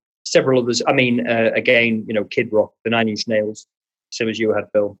several others. I mean, again, Kid Rock, the 9 Inch Nails, same as you had,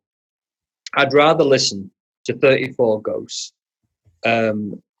 Phil. I'd rather listen to 34 Ghosts,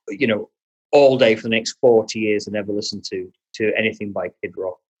 all day for the next 40 years and never listen to anything by Kid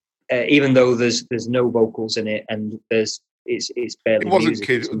Rock, even though there's no vocals in it and it's barely. It wasn't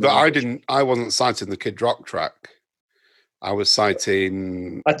music. I wasn't citing the Kid Rock track. I was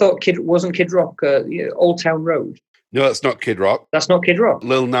citing. I thought wasn't Kid Rock Old Town Road. No, that's not Kid Rock. That's not Kid Rock.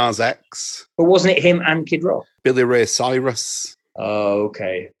 Lil Nas X. But wasn't it him and Kid Rock? Billy Ray Cyrus. Oh,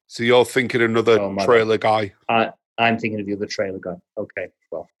 okay. So you're thinking another trailer guy? I'm thinking of the other trailer guy. Okay,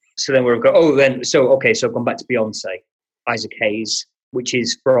 well. So then we've got, so I've gone back to Beyonce, Isaac Hayes, which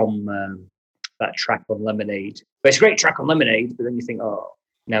is from that track on Lemonade. But it's a great track on Lemonade, but then you think, oh,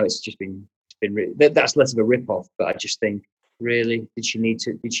 now it's been that's less of a rip-off, but I just think, really,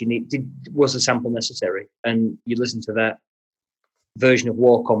 was the sample necessary? And you listen to that version of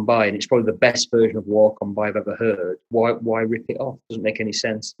Walk On By, and it's probably the best version of Walk On By I've ever heard. Why rip it off? Doesn't make any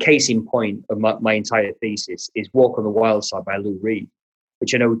sense. Case in point of my entire thesis is Walk on the Wild Side by Lou Reed,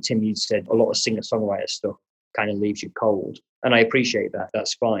 which I know, Tim, you said a lot of singer-songwriter stuff kind of leaves you cold. And I appreciate that.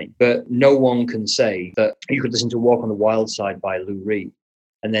 That's fine. But no one can say that you could listen to Walk on the Wild Side by Lou Reed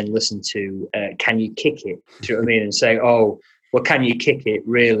and then listen to Can You Kick It? Do you know what I mean? And say, oh, well, Can You Kick It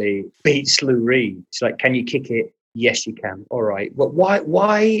really beats Lou Reed. It's like, Can You Kick It? Yes, you can. All right. But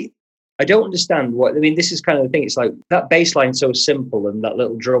why? I don't understand what, I mean, this is kind of the thing. It's like that bass line's so simple and that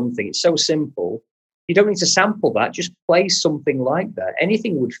little drum thing, it's so simple. You don't need to sample that. Just play something like that.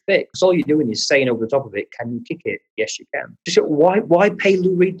 Anything would fit. Because all you're doing is saying over the top of it, can you kick it? Yes, you can. Just why pay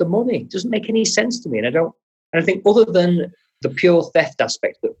Lou Reed the money? It doesn't make any sense to me. And I think other than the pure theft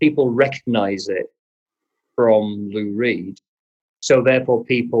aspect that people recognize it from Lou Reed, so therefore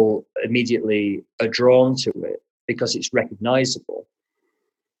people immediately are drawn to it because it's recognizable.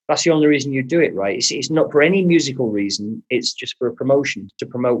 That's the only reason you do it, right? It's not for any musical reason. It's just for a promotion, to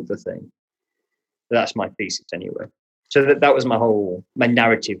promote the thing. That's my thesis anyway. So that was my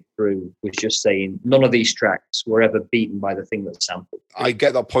narrative through, was just saying none of these tracks were ever beaten by the thing that sampled. I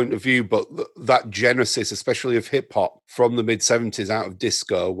get that point of view, but that genesis, especially of hip hop from the mid-70s out of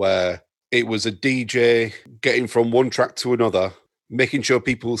disco, where it was a DJ getting from one track to another, making sure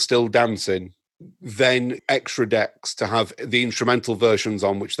people were still dancing, then extra decks to have the instrumental versions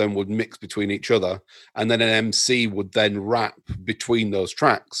on, which then would mix between each other, and then an MC would then rap between those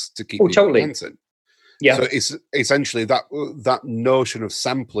tracks to keep people dancing. Yeah. So it's essentially that notion of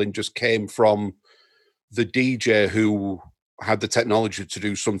sampling just came from the DJ who had the technology to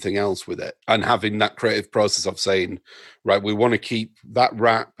do something else with it, and having that creative process of saying, right, we want to keep that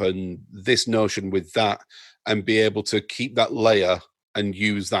rap and this notion with that, and be able to keep that layer and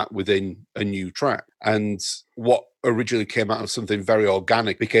use that within a new track. And what originally came out of something very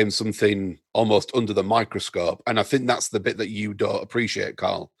organic became something almost under the microscope. And I think that's the bit that you don't appreciate,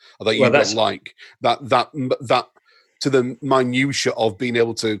 Carl, or that you don't like, that to the minutiae of being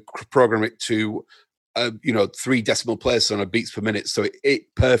able to program it to 3 decimal places on a beats per minute, so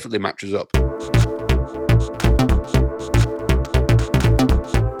it perfectly matches up.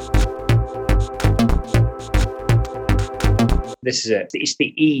 This is it. It's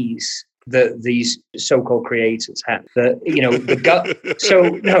the ease that these so-called creators have. So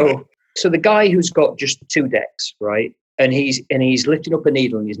the guy who's got just 2 decks, right? And he's lifting up a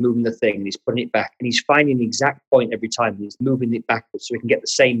needle and he's moving the thing and he's putting it back and he's finding the exact point every time and he's moving it backwards so he can get the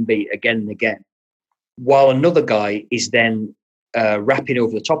same beat again and again. While another guy is then rapping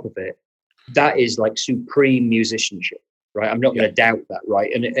over the top of it. That is like supreme musicianship. Right, I'm not going to doubt that, right?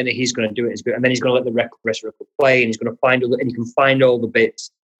 And he's going to do it, and then he's going to let the rest of the record play, and he's going to find and he can find all the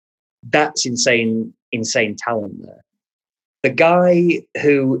bits. That's insane talent there. The guy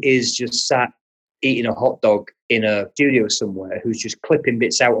who is just sat eating a hot dog in a studio somewhere, who's just clipping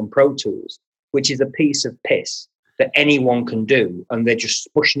bits out on Pro Tools, which is a piece of piss that anyone can do, and they're just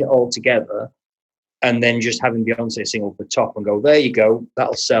pushing it all together, and then just having Beyonce sing over the top and go, there you go,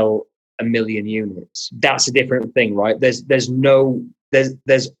 that'll sell 1 million units. That's a different thing, right? There's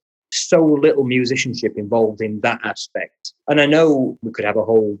so little musicianship involved in that aspect. And I know we could have a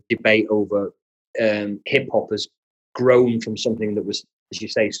whole debate over hip hop has grown from something that was, as you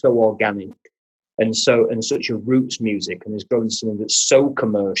say, so organic and such a roots music, and has grown to something that's so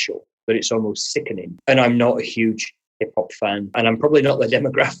commercial that it's almost sickening. And I'm not a huge hip hop fan, and I'm probably not the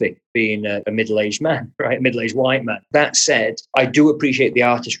demographic, being a middle-aged man, right? A middle-aged white man. That said, I do appreciate the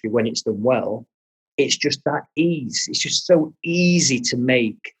artistry when it's done well. It's just that ease. It's just so easy to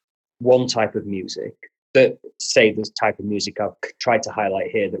make one type of music that, say, this type of music I've tried to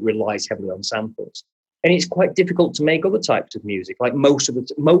highlight here that relies heavily on samples. And it's quite difficult to make other types of music. Like most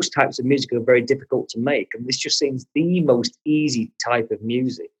types of music are very difficult to make. And this just seems the most easy type of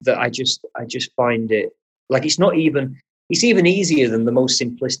music that I just find it, like it's even easier than the most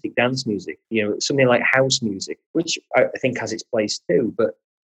simplistic dance music, something like house music, which I think has its place too. But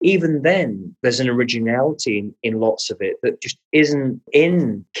even then, there's an originality in lots of it that just isn't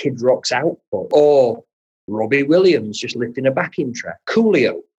in Kid Rock's output, or Robbie Williams just lifting a backing track.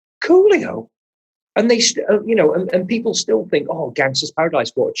 Coolio. And they, and people still think, oh, Gangsta's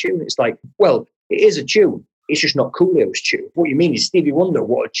Paradise, what a tune. It's like, well, it is a tune. It's just not Coolio's tune. What you mean is Stevie Wonder,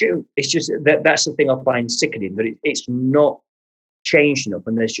 what a tune. It's just that's the thing I find sickening, that it's not changed enough,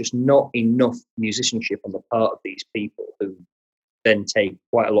 and there's just not enough musicianship on the part of these people who then take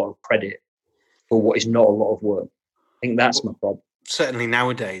quite a lot of credit for what is not a lot of work. I think that's my problem. Certainly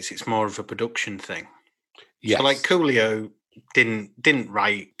nowadays, it's more of a production thing. Yes. So, like Coolio didn't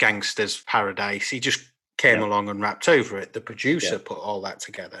write Gangster's Paradise. He just came along and rapped over it. The producer put all that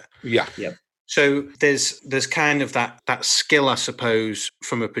together. Yeah. So there's kind of that skill, I suppose,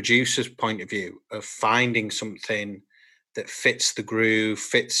 from a producer's point of view, of finding something that fits the groove,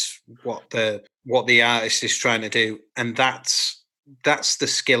 fits what the artist is trying to do, and that's the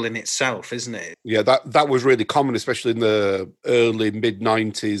skill in itself, isn't it? Yeah, that was really common, especially in the early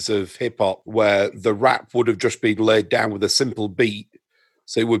mid-90s of hip-hop, where the rap would have just been laid down with a simple beat.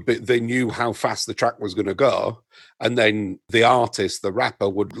 So it would be, they knew how fast the track was going to go, and then the artist, the rapper,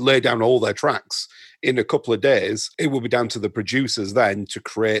 would lay down all their tracks in a couple of days. It would be down to the producers then to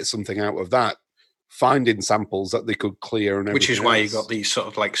create something out of that, finding samples that they could clear and everything. Which is why you got these sort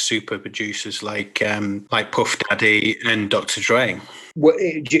of like super producers like Puff Daddy and Dr. Dre.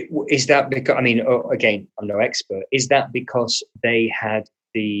 Is that because, I mean, again, I'm no expert, is that because they had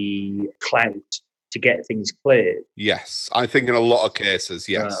the clout to get things cleared? Yes, I think in a lot of cases,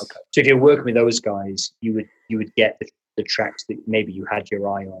 yes. Okay. So if you're working with those guys, you would get the tracks that maybe you had your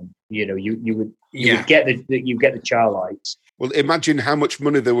eye on. You know, you would get the Charlites. Well, imagine how much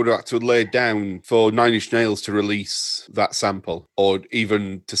money they would have had to lay down for Nine Inch Nails to release that sample, or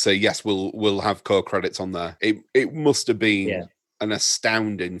even to say yes, we'll have co-credits on there. It must have been an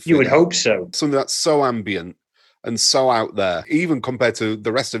astounding figure. You would hope so. Something that's so ambient and so out there, even compared to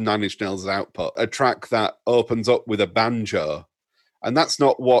the rest of Nine Inch Nails' output. A track that opens up with a banjo, and that's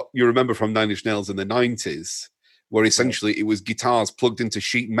not what you remember from Nine Inch Nails in the 90s, where essentially it was guitars plugged into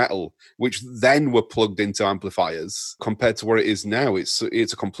sheet metal, which then were plugged into amplifiers. Compared to where it is now, it's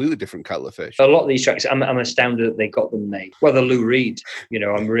a completely different kettle of fish. A lot of these tracks, I'm astounded that they got them made. Well, the Lou Reed, you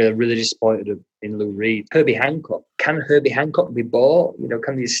know, I'm really disappointed in Lou Reed. Herbie Hancock. Can Herbie Hancock be bought? You know,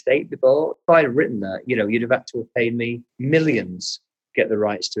 can the estate be bought? If I'd have written that, you know, you'd have had to have paid me millions to get the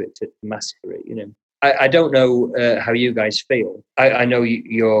rights to it, to massacre it, you know. I don't know how you guys feel. I know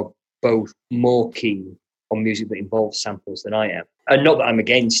you're both more keen on music that involves samples than I am. And not that I'm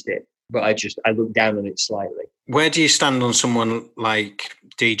against it, but I look down on it slightly. Where do you stand on someone like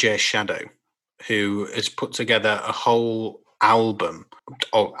DJ Shadow, who has put together a whole album,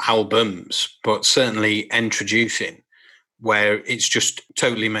 or albums, but certainly Introducing, where it's just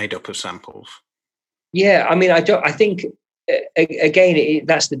totally made up of samples? Yeah, I mean, I think, again,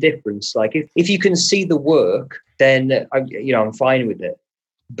 that's the difference. Like, if you can see the work, then, I'm fine with it.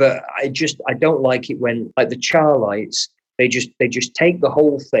 But I don't like it when, like the Charlites, they just take the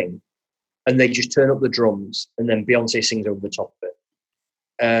whole thing and they just turn up the drums and then Beyonce sings over the top of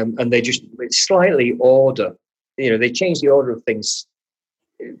it. And they just slightly order, you know, they change the order of things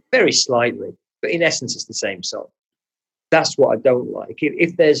very slightly, but in essence, it's the same song. That's what I don't like.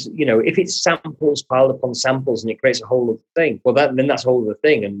 If there's, you know, if it's samples piled upon samples and it creates a whole other thing, well, then that's a whole other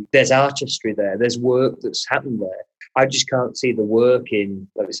thing. And there's artistry there. There's work that's happened there. I just can't see the work in,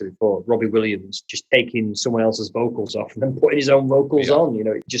 like I said before, Robbie Williams just taking someone else's vocals off and then putting his own vocals on. You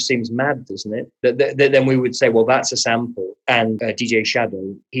know, it just seems mad, doesn't it? Then we would say, well, that's a sample. And DJ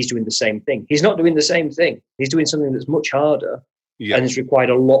Shadow, he's doing the same thing. He's not doing the same thing. He's doing something that's much harder and it's required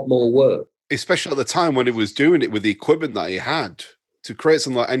a lot more work. Especially at the time when he was doing it with the equipment that he had to create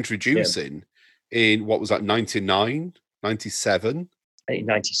something like Introducing in, what was that, 99, 97?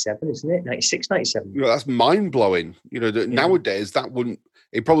 97, isn't it? 96, 97. You know, that's mind-blowing. You know, nowadays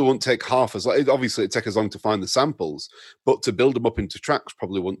it probably wouldn't take half as long. Obviously, it'd take as long to find the samples, but to build them up into tracks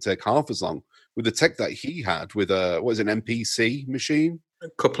probably wouldn't take half as long. With the tech that he had with an MPC machine? A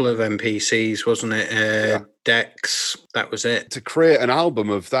couple of MPCs, wasn't it? Decks, that was it. To create an album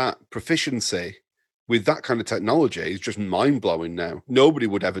of that proficiency with that kind of technology is just mind-blowing now. Nobody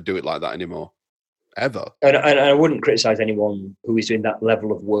would ever do it like that anymore. Ever. And I wouldn't criticize anyone who is doing that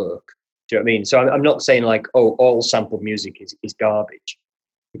level of work. Do you know what I mean? So I'm not saying like, all sampled music is garbage,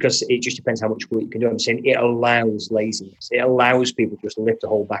 because it just depends how much work you can do. I'm saying it allows laziness. It allows people to just lift a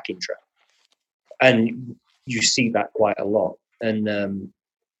whole backing track. And you see that quite a lot. And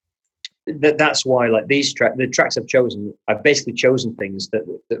that's why, like, the tracks I've basically chosen things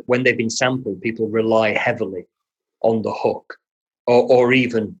that when they've been sampled, people rely heavily on the hook. Or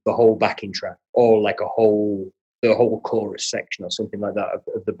even the whole backing track, or like the whole chorus section or something like that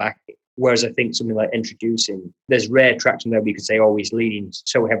of the backing. Whereas I think something like Introducing, there's rare tracks in there we could say, he's leaning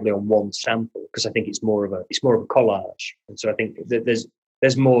so heavily on one sample, because I think it's more of a collage. And so I think that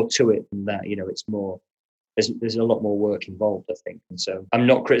there's more to it than that. You know, it's more there's a lot more work involved, I think. And so I'm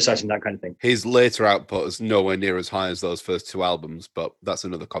not criticizing that kind of thing. His later output is nowhere near as high as those first 2 albums, but that's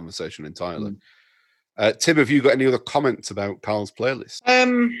another conversation entirely. Tim, have you got any other comments about Carl's playlist?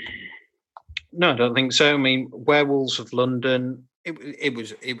 No, I don't think so. I mean, Werewolves of London,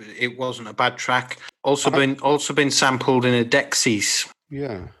 it wasn't a bad track. Also been sampled in a Dexys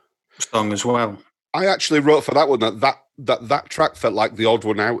song as well. I actually wrote for that one that track felt like the odd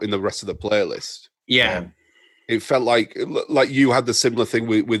one out in the rest of the playlist. Yeah. It felt like you had the similar thing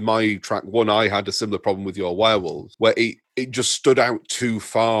with my track one. I had a similar problem with your Werewolves, where it just stood out too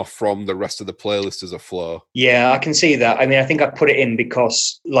far from the rest of the playlist as a flow. Yeah, I can see that. I mean, I think I put it in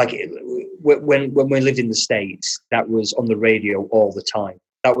because, like, when we lived in the States, that was on the radio all the time.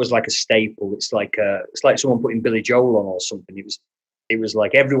 That was like a staple. It's like someone putting Billy Joel on or something. It was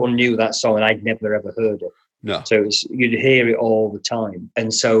like everyone knew that song, and I'd never ever heard it. No, so you'd hear it all the time,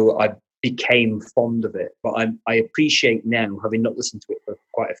 and so I became fond of it. But I appreciate now, having not listened to it for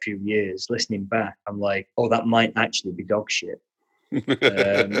quite a few years, listening back, I'm like, oh, that might actually be dog shit.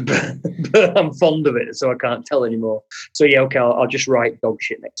 But I'm fond of it, so I can't tell anymore. So yeah, okay, I'll just write dog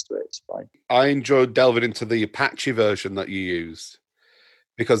shit next to it. It's fine. I enjoyed delving into the Apache version that you used,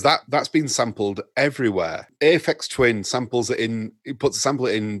 because that's been sampled everywhere. Aphex Twin samples it in. He puts a sample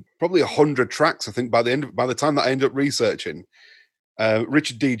in probably 100 tracks. I think by the time that I end up researching.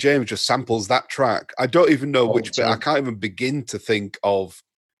 Richard D. James just samples that track. I don't even know which bit. I can't even begin to think of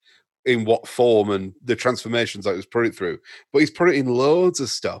in what form and the transformations that he was put it through. But he's put it in loads of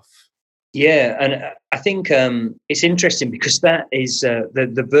stuff. Yeah, and I think it's interesting because that is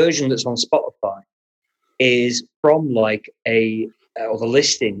the version that's on Spotify is from like or the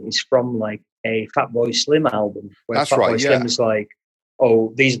listing is from like a Fatboy Slim album. Where That's Fatboy right. Slim is like,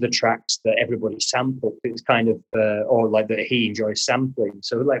 oh, these are the tracks that everybody sampled. It's kind of, or like that he enjoys sampling.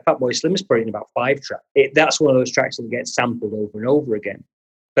 So like Fatboy Slim's put in about 5 tracks. That's one of those tracks that gets sampled over and over again.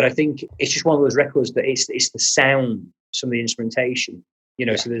 But I think it's just one of those records that it's the sound, some of the instrumentation,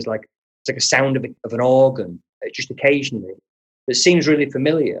 so there's like, it's like a sound of an organ, just occasionally, that seems really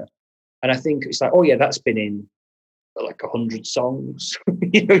familiar. And I think it's like, oh yeah, that's been in like 100 songs.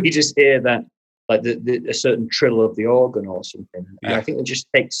 You just hear that, like a certain trill of the organ or something. And I think they just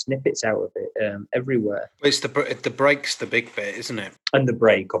take snippets out of it everywhere. It's the break's the big bit, isn't it? And the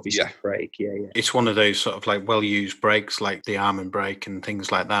break, obviously. The break, yeah. It's one of those sort of like well-used breaks, like the Armin break and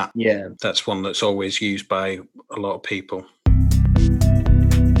things like that. Yeah. That's one that's always used by a lot of people.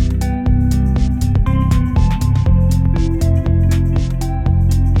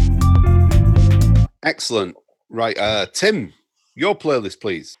 Excellent. Right, Tim, your playlist,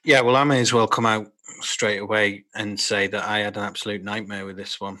 please. Yeah, well, I may as well come out straight away and say that I had an absolute nightmare with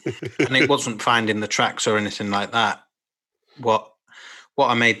this one. And it wasn't finding the tracks or anything like that. What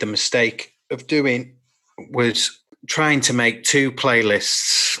I made the mistake of doing was trying to make 2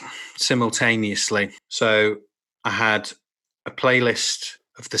 playlists simultaneously. So I had a playlist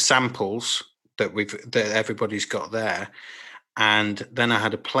of the samples that everybody's got there, and then I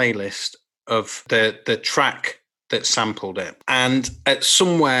had a playlist of the track that sampled it. And at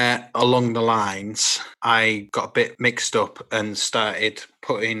somewhere along the lines, I got a bit mixed up and started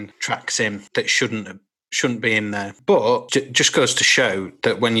putting tracks in that shouldn't be in there. But just goes to show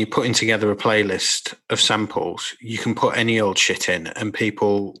that when you're putting together a playlist of samples, you can put any old shit in and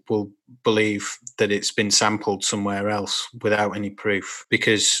people will believe that it's been sampled somewhere else without any proof,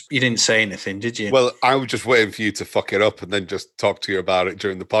 because you didn't say anything, did you? Well, I was just waiting for you to fuck it up and then just talk to you about it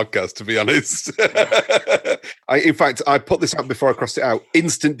during the podcast, to be honest. In fact, I put this out before I crossed it out.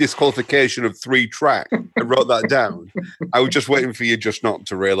 Instant disqualification of 3 tracks. I wrote that down. I was just waiting for you just not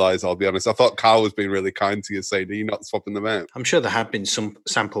to realise, I'll be honest. I thought Carl was being really kind to you, saying, are you not swapping them out? I'm sure there had been some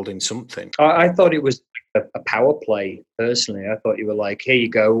sampled in something. I thought it was a power play, personally. I thought you were like, here you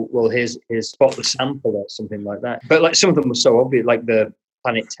go, well, here's spot the sample or something like that. But like some of them were so obvious, like the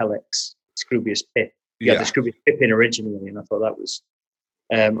Planet Telex Scroobius Pip. You had the Scroobius Pip in originally, and I thought that was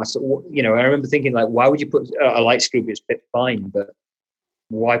I remember thinking, like, why would you put I like Scroobius Pip fine, but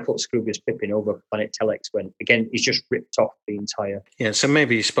why put Scroobius Pip in over Planet Telex when, again, he's just ripped off the entire... Yeah, so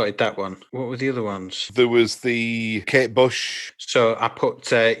maybe you spotted that one. What were the other ones? There was the Kate Bush. So I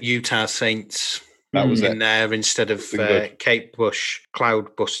put Utah Saints that was in there instead of Kate Bush,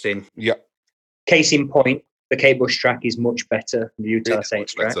 Cloud Busting. Yep. Case in point, the Kate Bush track is much better than the Utah It's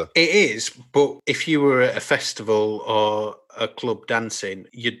Saints much track. better. It is, but if you were at a festival or a club dancing,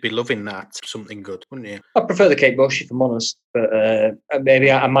 you'd be loving that. Something good, wouldn't you? I prefer the Kate Bush, if I'm honest, but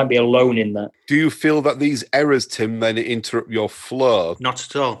maybe I might be alone in that. Do you feel that these errors, Tim, then interrupt your flow? Not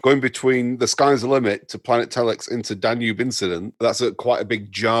at all. Going between The Sky's the Limit to Planet Telex into Danube Incident, that's quite a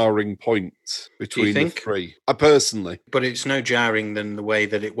big jarring point between the three. I personally. But it's no jarring than the way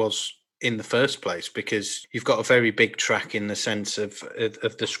that it was in the first place, because you've got a very big track in the sense of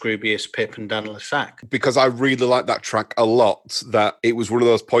the Scroobius Pip and Dan Lessac. Because I really like that track a lot, that it was one of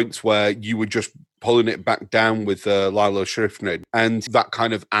those points where you were just pulling it back down with Lilo Schifrin, and that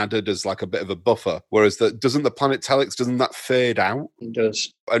kind of added as like a bit of a buffer. Whereas doesn't the Planet Telex, doesn't that fade out? It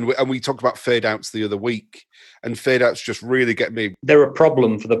does. And we talked about fade outs the other week, and fade outs just really get me. They're a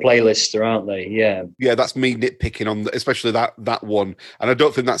problem for the playlister, aren't they? Yeah. Yeah, that's me nitpicking on especially that one. And I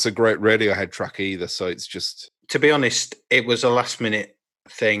don't think that's a great Radiohead track either. So it's just. To be honest, it was a last minute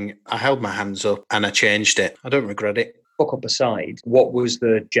thing. I held my hands up and I changed it. I don't regret it. Fuck up aside, what was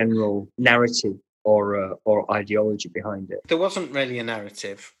the general narrative or ideology behind it? There wasn't really a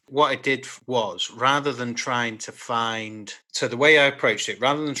narrative. What I did was, rather than trying to find... So the way I approached it,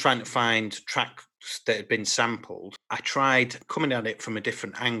 rather than trying to find tracks that had been sampled, I tried coming at it from a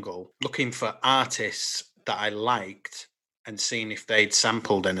different angle, looking for artists that I liked and seeing if they'd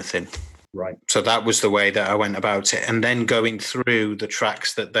sampled anything. Right. So that was the way that I went about it. And then going through the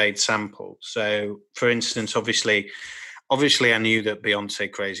tracks that they'd sampled. So, for instance, obviously I knew that Beyonce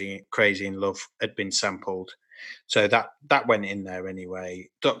Crazy in Love had been sampled. So that went in there anyway.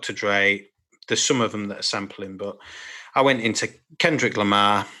 Dr. Dre, there's some of them that are sampling, but I went into Kendrick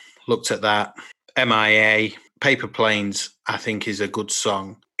Lamar, looked at that. MIA, Paper Planes, I think is a good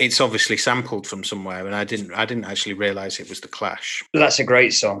song. It's obviously sampled from somewhere, and I didn't actually realise it was The Clash. That's a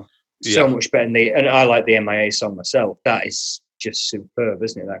great song. So much better than and I like the MIA song myself. That is just superb,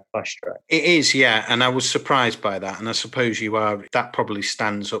 isn't it, that Clash track? It is, yeah, and I was surprised by that, and I suppose you are. That probably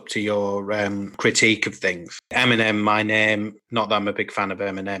stands up to your critique of things. Eminem, My Name, not that I'm a big fan of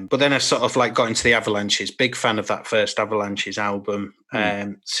Eminem, but then I sort of like got into the Avalanches, big fan of that first Avalanches album.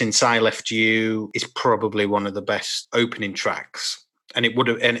 Since I Left You is probably one of the best opening tracks. And it would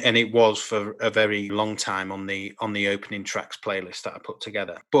have, and it was for a very long time on the opening tracks playlist that I put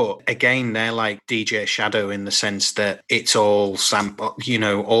together. But again, they're like DJ Shadow in the sense that it's all sample. You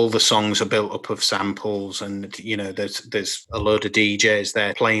know, all the songs are built up of samples, and you know, there's a load of DJs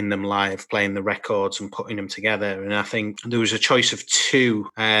there playing them live, playing the records and putting them together. And I think there was a choice of two.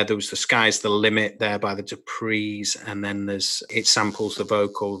 There was The Sky's the Limit there by the Duprees, and then it samples the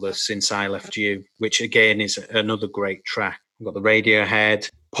vocal, the Since I Left You, which again is another great track. We've got the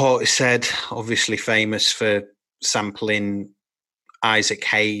Radiohead. Portishead, obviously famous for sampling Isaac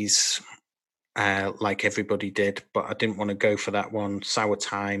Hayes, like everybody did, but I didn't want to go for that one. Sour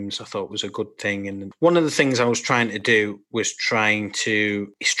Times, I thought was a good thing. And one of the things I was trying to do was try and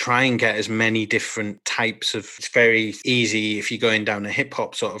get as many different types of. It's very easy if you're going down a hip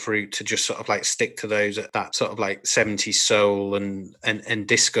hop sort of route to just sort of like stick to those at that sort of like 70s soul and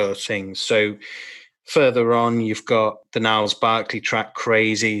disco things. So. Further on, you've got the Gnarls Barkley track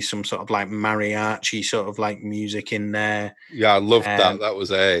Crazy, some sort of like mariachi sort of like music in there. Yeah, I loved that. That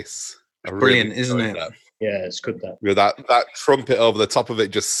was ace. Brilliant, isn't it? That. Yeah, it's good that. Yeah, that trumpet over the top of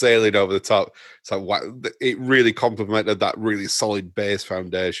it, just sailing over the top. It's like, wow, it really complemented that really solid bass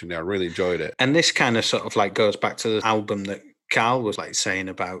foundation. Yeah, I really enjoyed it. And this kind of sort of like goes back to the album that Carl was like saying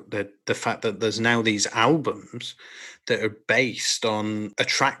about the fact that there's now these albums that are based on a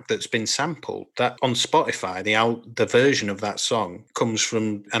track that's been sampled. That on Spotify, the version of that song comes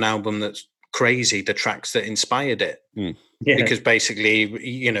from an album that's Crazy, the tracks that inspired it. Mm. Yeah. Because basically,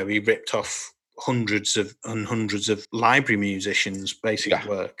 you know, he ripped off hundreds of library musicians' basic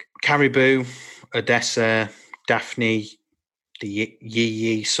work. Caribou, Odessa, Daphne, the Yee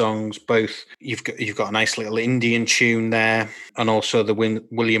Yee songs, both. You've got a nice little Indian tune there, and also the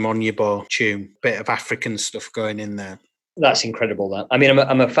William Onyeabor tune. Bit of African stuff going in there. That's incredible. That I mean,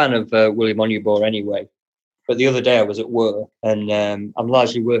 I'm a fan of William Onyeabor anyway. But the other day I was at work, and I'm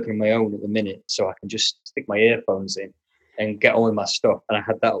largely working on my own at the minute, so I can just stick my earphones in and get on with my stuff. And I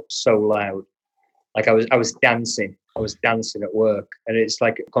had that up so loud, like I was dancing. I was dancing at work, and it's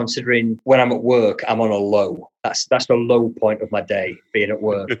like, considering when I'm at work, I'm on a low. That's the low point of my day, being at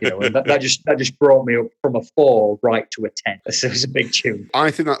work, you know. And that just brought me up from a 4 right to a 10. So it was a big tune.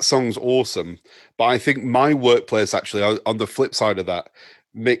 I think that song's awesome, but I think my workplace actually, on the flip side of that,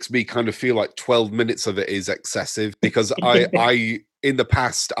 makes me kind of feel like 12 minutes of it is excessive, because I in the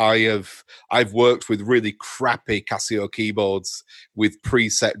past, I've worked with really crappy Casio keyboards with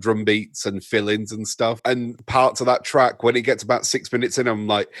preset drum beats and fill-ins and stuff. And parts of that track, when it gets about 6 minutes in,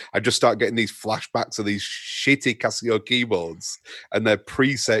 I just start getting these flashbacks of these shitty Casio keyboards and their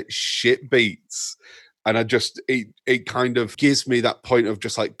preset shit beats. And it kind of gives me that point of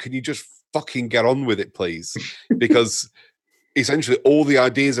just like, can you just fucking get on with it, please? Because essentially all the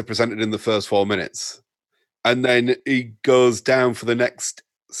ideas are presented in the first 4 minutes. And then he goes down for the next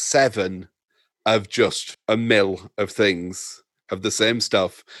 7 of just a mill of things, of the same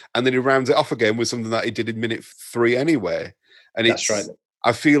stuff. And then he rounds it off again with something that he did in minute 3 anyway. And That's right.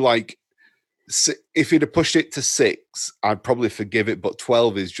 I feel like if he'd have pushed it to 6, I'd probably forgive it, but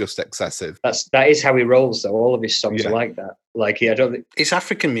 12 is just excessive. That is how he rolls, though. All of his songs are like that. Like, I don't think... It's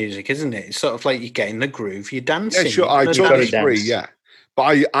African music, isn't it? It's sort of like you get in the groove, you're dancing. Yeah, sure, I totally agree, yeah.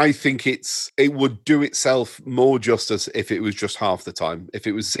 But I think it would do itself more justice if it was just half the time. If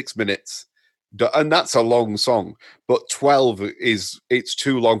it was 6 minutes, and that's a long song. But 12 it's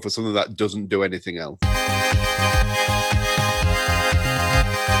too long for something that doesn't do anything else.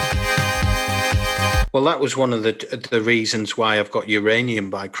 Well, that was one of the reasons why I've got Uranium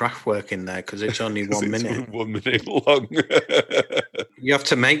by Kraftwerk in there, because it's only 1 minute. 1 minute long. You have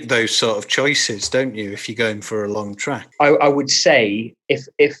to make those sort of choices, don't you, if you're going for a long track? I would say if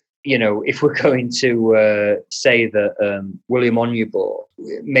we're going to say that William Onyeabor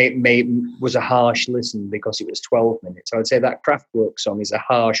was a harsh listen because it was 12 minutes, I would say that Kraftwerk song is a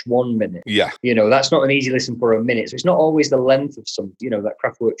harsh 1 minute. Yeah. That's not an easy listen for a minute. So it's not always the length of some, that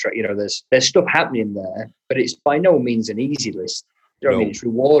Kraftwerk track, there's stuff happening there, but it's by no means an easy list. You know what I mean? It's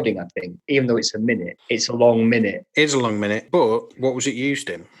rewarding, I think. Even though it's a minute, it's a long minute. It's a long minute, but what was it used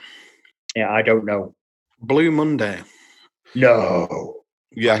in? Yeah, I don't know. Blue Monday. No.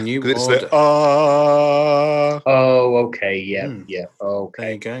 Yeah, New it's Order. Oh, okay, yeah, yeah, okay.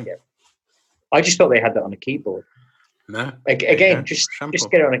 There you go. Yeah. I just thought they had that on a keyboard. No. Again, just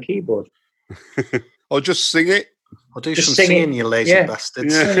get it on a keyboard. Or just sing it. Or do some singing, you lazy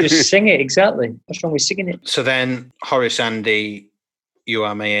bastards. Yeah. Just sing it, exactly. What's wrong with singing it? So then, Horace Andy, You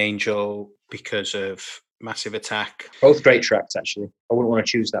Are My Angel, because of Massive Attack. Both great tracks, actually. I wouldn't want to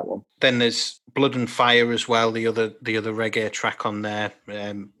choose that one. Then there's Blood and Fire as well, the other reggae track on there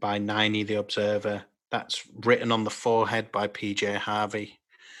by Niney, The Observer. That's Written on the Forehead by PJ Harvey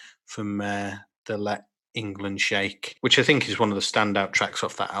from the Let England Shake, which I think is one of the standout tracks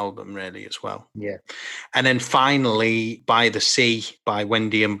off that album, really, as well. Yeah. And then finally, By the Sea by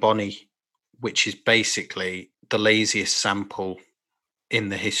Wendy and Bonnie, which is basically the laziest sample in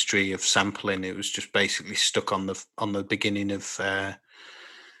the history of sampling. It was just basically stuck on the beginning of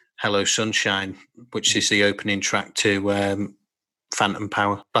Hello Sunshine, which is the opening track to Phantom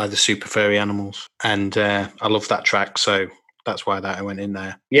Power by the Super Furry Animals. And I love that track, so that's why that I went in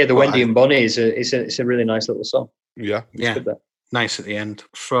there. Yeah, the Wendy and Bonnie is a really nice little song. Yeah. Yeah. Nice at the end.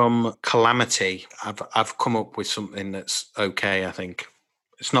 From Calamity, I've come up with something that's okay, I think.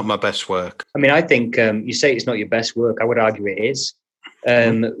 It's not my best work. I mean, I think you say it's not your best work. I would argue it is.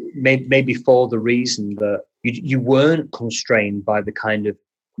 Maybe for the reason that you weren't constrained by the kind of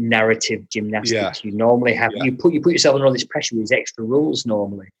narrative gymnastics you normally have. Yeah. You put yourself under all this pressure with these extra rules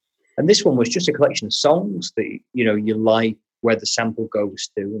normally. And this one was just a collection of songs that, you like where the sample goes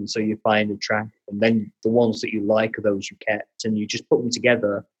to. And so you find a track, and then the ones that you like are those you kept, and you just put them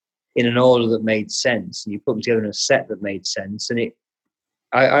together in an order that made sense. And you put them together in a set that made sense. And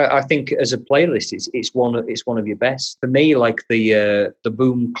I think as a playlist, it's one of your best. For me, like the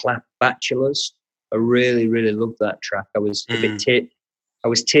Boom Clap Bachelors, I really, really loved that track. I was I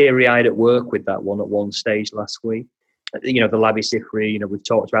was teary-eyed at work with that one at one stage last week. The Labi Siffre, we've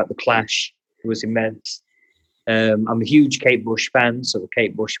talked about The Clash. It was immense. I'm a huge Kate Bush fan, so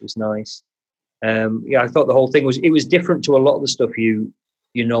Kate Bush was nice. I thought the whole thing was different to a lot of the stuff you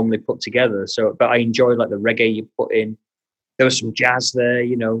normally put together. So, but I enjoyed like the reggae you put in. There was some jazz there,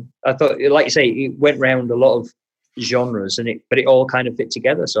 I thought, like you say, it went round a lot of genres, but it all kind of fit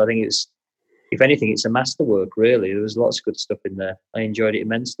together. So I think if anything, it's a masterwork, really. There was lots of good stuff in there. I enjoyed it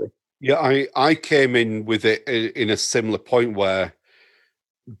immensely. Yeah, I came in with it in a similar point where,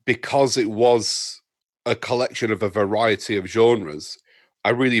 because it was a collection of a variety of genres, I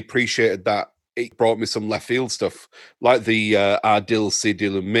really appreciated that it brought me some left field stuff, like the Adil,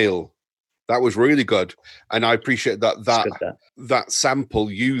 Sidil and Mil, That was really good, and I appreciate that Good, that sample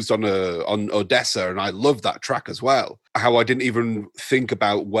used on Odessa, and I love that track as well. How I didn't even think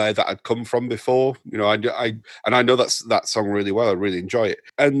about where that had come from before. You know, I know that song really well. I really enjoy it,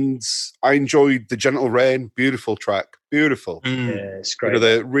 and I enjoyed the Gentle Rain. Beautiful track, beautiful. Yeah, it's great. You know,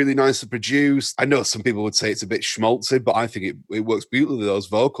 they're really nicely produced. I know some people would say it's a bit schmaltzy, but I think it works beautifully. Those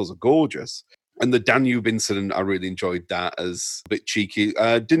vocals are gorgeous. And the Danube incident, I really enjoyed that as a bit cheeky.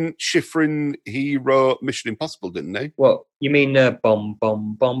 Didn't Schifrin, he wrote Mission Impossible, didn't he? What, you mean Bom,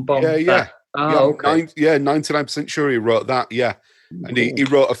 Bom, Bom, Bom? Yeah. Okay. 99% sure he wrote that, yeah. And he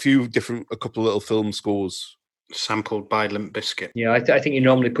wrote a couple of little film scores. Sampled by Limp Bizkit. Yeah, I think you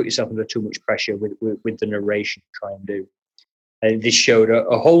normally put yourself under too much pressure with the narration you try and do. And this showed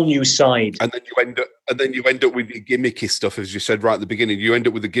a whole new side. And then you end up with the gimmicky stuff, as you said right at the beginning. You end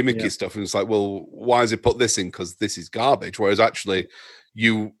up with the gimmicky stuff, and it's like, well, why has he put this in? Because this is garbage. Whereas actually,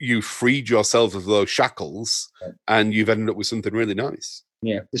 you freed yourself of those shackles, and you've ended up with something really nice.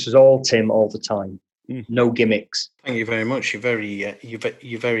 Yeah, this was all Tim all the time. No gimmicks. Thank you very much. You're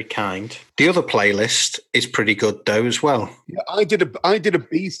very kind. The other playlist is pretty good though as well. Yeah, I did a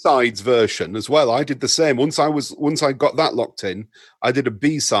B-sides version as well. I did the same. Once I got that locked in, I did a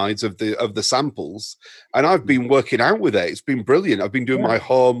B-sides of the samples, and I've been working out with it. It's been brilliant. I've been doing my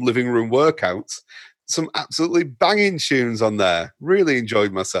home living room workouts. Some absolutely banging tunes on there. Really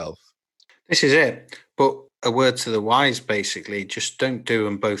enjoyed myself. This is it. But a word to the wise, basically, just don't do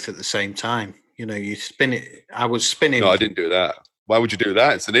them both at the same time. You know, you spin it. I was spinning. No, I didn't do that. Why would you do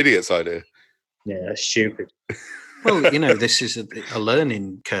that? It's an idiot's idea. Yeah, that's stupid. Well, you know, this is a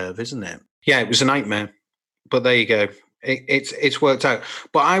learning curve, isn't it? Yeah, it was a nightmare. But there you go. It's worked out.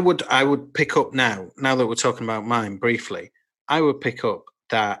 But I would pick up now that we're talking about mine briefly, I would pick up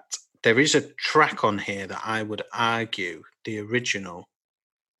that there is a track on here that I would argue the original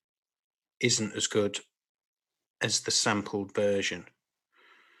isn't as good as the sampled version.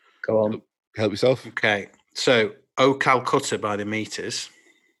 Go on. Help yourself. Okay. So, O Calcutta by the Meters.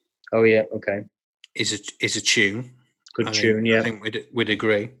 Oh, yeah. Okay. Is a tune. Good tune, yeah. I think we'd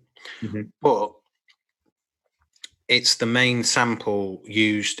agree. Mm-hmm. But it's the main sample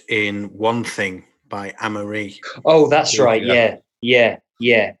used in One Thing by Amarie. Oh, that's right. Yeah.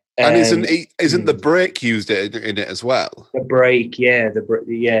 And isn't the break used in it as well? The break, yeah.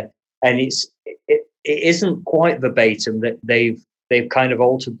 And it isn't quite verbatim. That they've kind of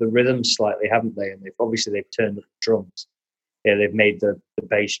altered the rhythm slightly, haven't they? And they've turned up the drums. Yeah, they've made the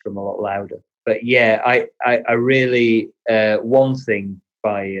bass drum a lot louder. But yeah, I really One Thing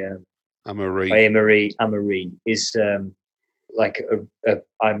by Amarie is like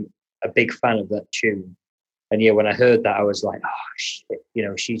I'm a big fan of that tune. And yeah, when I heard that, I was like, oh shit, you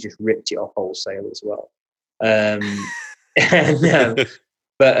know, she just ripped it off wholesale as well.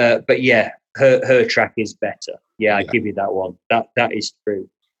 But yeah, her track is better. Yeah, I give you that one. That is true.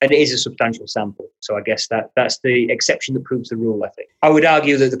 And it is a substantial sample. So I guess that's the exception that proves the rule, I think. I would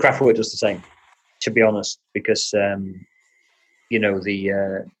argue that the Kraftwerk does the same, to be honest, because, you know,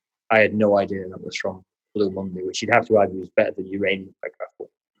 I had no idea that was from Blue Monday, which you'd have to argue is better than Uranium by Kraftwerk.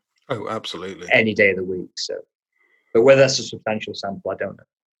 Oh, absolutely. Any day of the week. So, but whether that's a substantial sample, I don't know.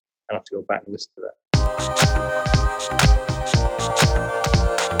 I'll have to go back and listen to that.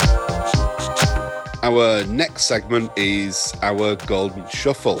 Our next segment is our Golden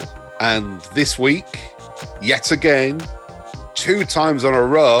Shuffle. And this week, yet again, 2 times on a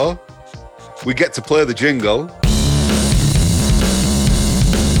row, we get to play the jingle.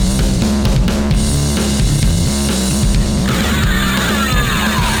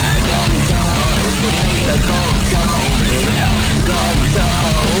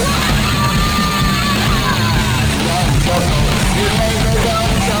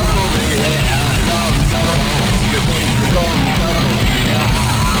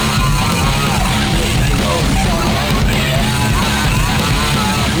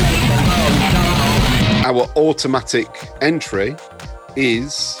 Our automatic entry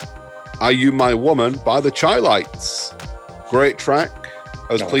is Are You My Woman by the Chi-Lites. Great track.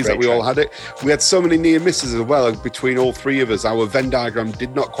 I was pleased that we all had it. We had so many near misses as well between all 3 of us. Our Venn diagram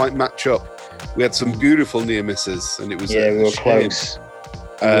did not quite match up. We had some beautiful near misses, and it was we were close.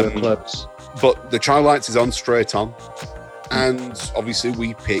 But the Chi-Lites is on straight on, and obviously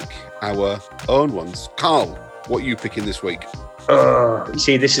we pick our own ones. Carl, what are you picking this week? You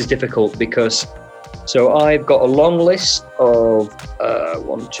see, this is difficult because so I've got a long list of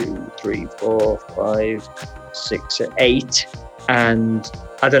 1, 2, 3, 4, 5, 6, 8, and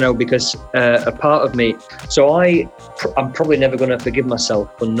I don't know because a part of me. So I'm probably never going to forgive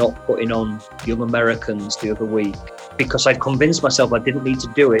myself for not putting on Young Americans the other week because I'd convinced myself I didn't need to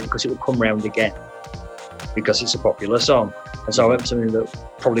do it because it would come round again, because it's a popular song. And so I went for something that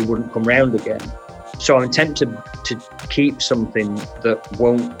probably wouldn't come round again. So I'm tempted to keep something that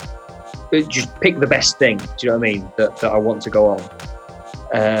won't, just pick the best thing, do you know what I mean, that I want to go on,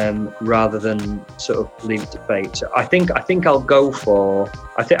 rather than sort of leave it to fate. So I think I'll go for,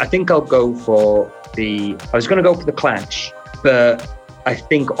 I think I'll go for I was going to go for the Clash, but I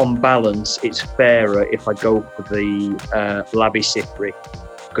think on balance it's fairer if I go for the Labi Siffre,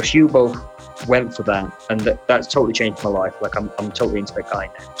 because you both went for that, and that's totally changed my life. Like I'm totally into that guy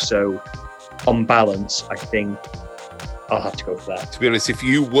now. So on balance, I think I'll have to go for that. To be honest, if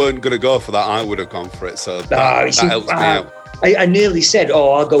you weren't going to go for that, I would have gone for it. So that helps me out. I nearly said,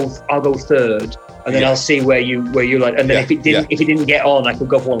 I'll go third, and then I'll see where you like. And then if it didn't get on, I could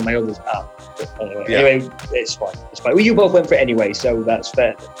go for one of my others. Anyway, it's fine. Well, you both went for it anyway, so that's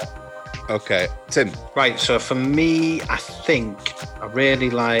fair. Okay, Tim. Right, so for me, I think I really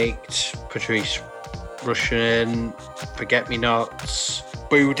liked Patrice Rushen, Forget Me Nots,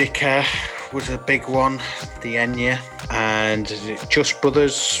 Boudica was a big one, the Enya, and Just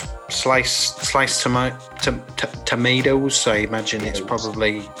Brothers, Sliced Tomatoes, I imagine it's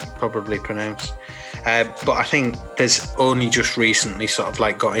probably pronounced. But I think there's only just recently sort of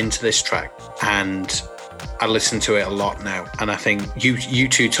like got into this track, and I listen to it a lot now. And I think you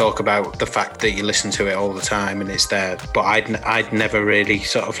two talk about the fact that you listen to it all the time and it's there, but I'd never really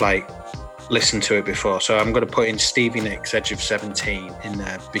sort of like listened to it before. So I'm going to put in Stevie Nicks' Edge of 17 in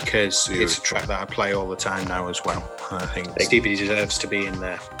there, because it's a track that I play all the time now as well. And I think Stevie deserves to be in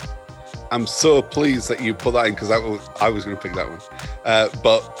there. I'm so pleased that you put that in, because I was going to pick that one.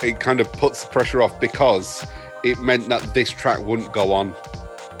 But it kind of puts the pressure off, because it meant that this track wouldn't go on.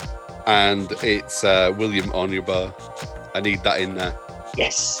 And it's William Onyeabor. I need that in there.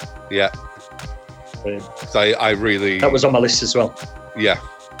 Yes. Yeah. Brilliant. So I really... That was on my list as well. Yeah.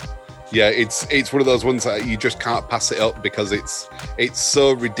 Yeah, it's one of those ones that you just can't pass it up, because it's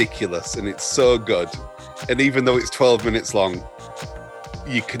so ridiculous and it's so good. And even though it's 12 minutes long,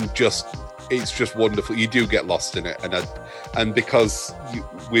 you can it's just wonderful. You do get lost in it, and because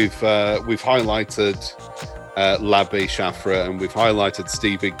we've highlighted Labi Siffre, and we've highlighted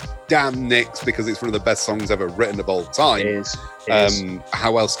Stevie Damn Nicks, because it's one of the best songs ever written of all time. It is.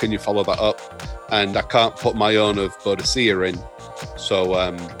 How else can you follow that up? And I can't put my own of Boadicea in, so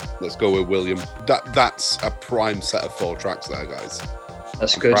let's go with William. That's a prime set of 4 tracks there, guys.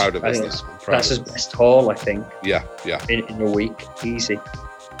 That's I'm good. Proud of I us. think that's his best haul, I think. Yeah. In a week, easy.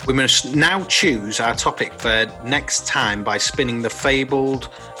 We must now choose our topic for next time by spinning the fabled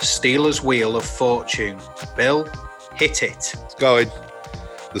Steelers Wheel of Fortune. Bill, hit it. It's going.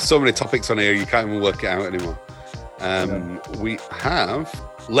 There's so many topics on here, you can't even work it out anymore. We have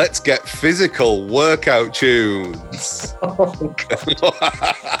Let's Get Physical workout tunes. Oh,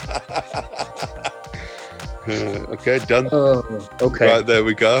 Okay, done. Oh, okay. Right, there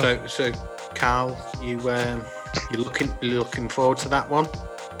we go. So Carl, you looking forward to that one?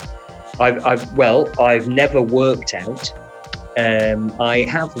 I've never worked out. I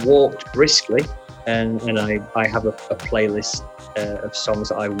have walked briskly, and I have a playlist of songs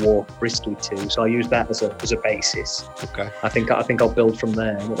that I walk briskly to. So I use that as a basis. Okay. I think I'll build from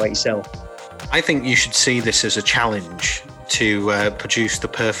there. What about yourself? I think you should see this as a challenge to produce the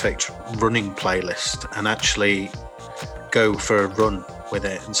perfect running playlist and actually go for a run with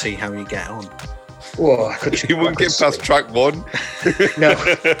it and see how you get on. Oh, You wouldn't get past track 1. No.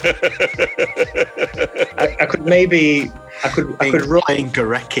 I could run. Playing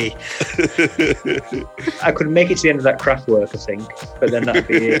Gorecki. I could make it to the end of that craft work, I think, but then that'd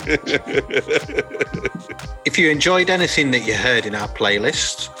be it. If you enjoyed anything that you heard in our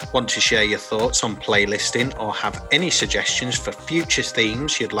playlist, want to share your thoughts on playlisting, or have any suggestions for future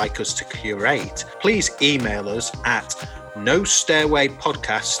themes you'd like us to curate, please email us at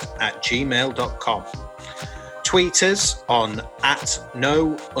nostairwaypodcast@gmail.com. Tweet us on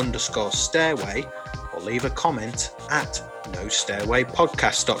 @no_stairway, or leave a comment at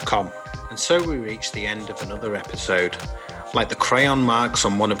nostairwaypodcast.com. And so we reach the end of another episode. Like the crayon marks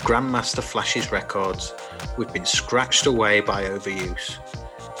on one of Grandmaster Flash's records, we've been scratched away by overuse.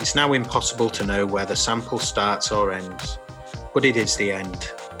 It's now impossible to know where the sample starts or ends, but it is the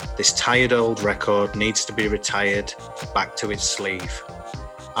end. This tired old record needs to be retired back to its sleeve.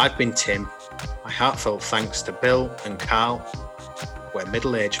 I've been Tim. My heartfelt thanks to Bill and Carl. We're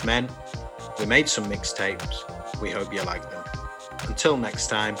middle-aged men. We made some mixtapes. We hope you like them. Until next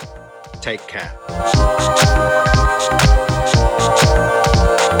time, take care.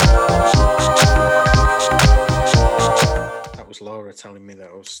 That was Laura telling me that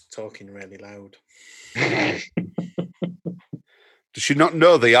I was talking really loud. Does she not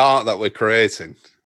know the art that we're creating?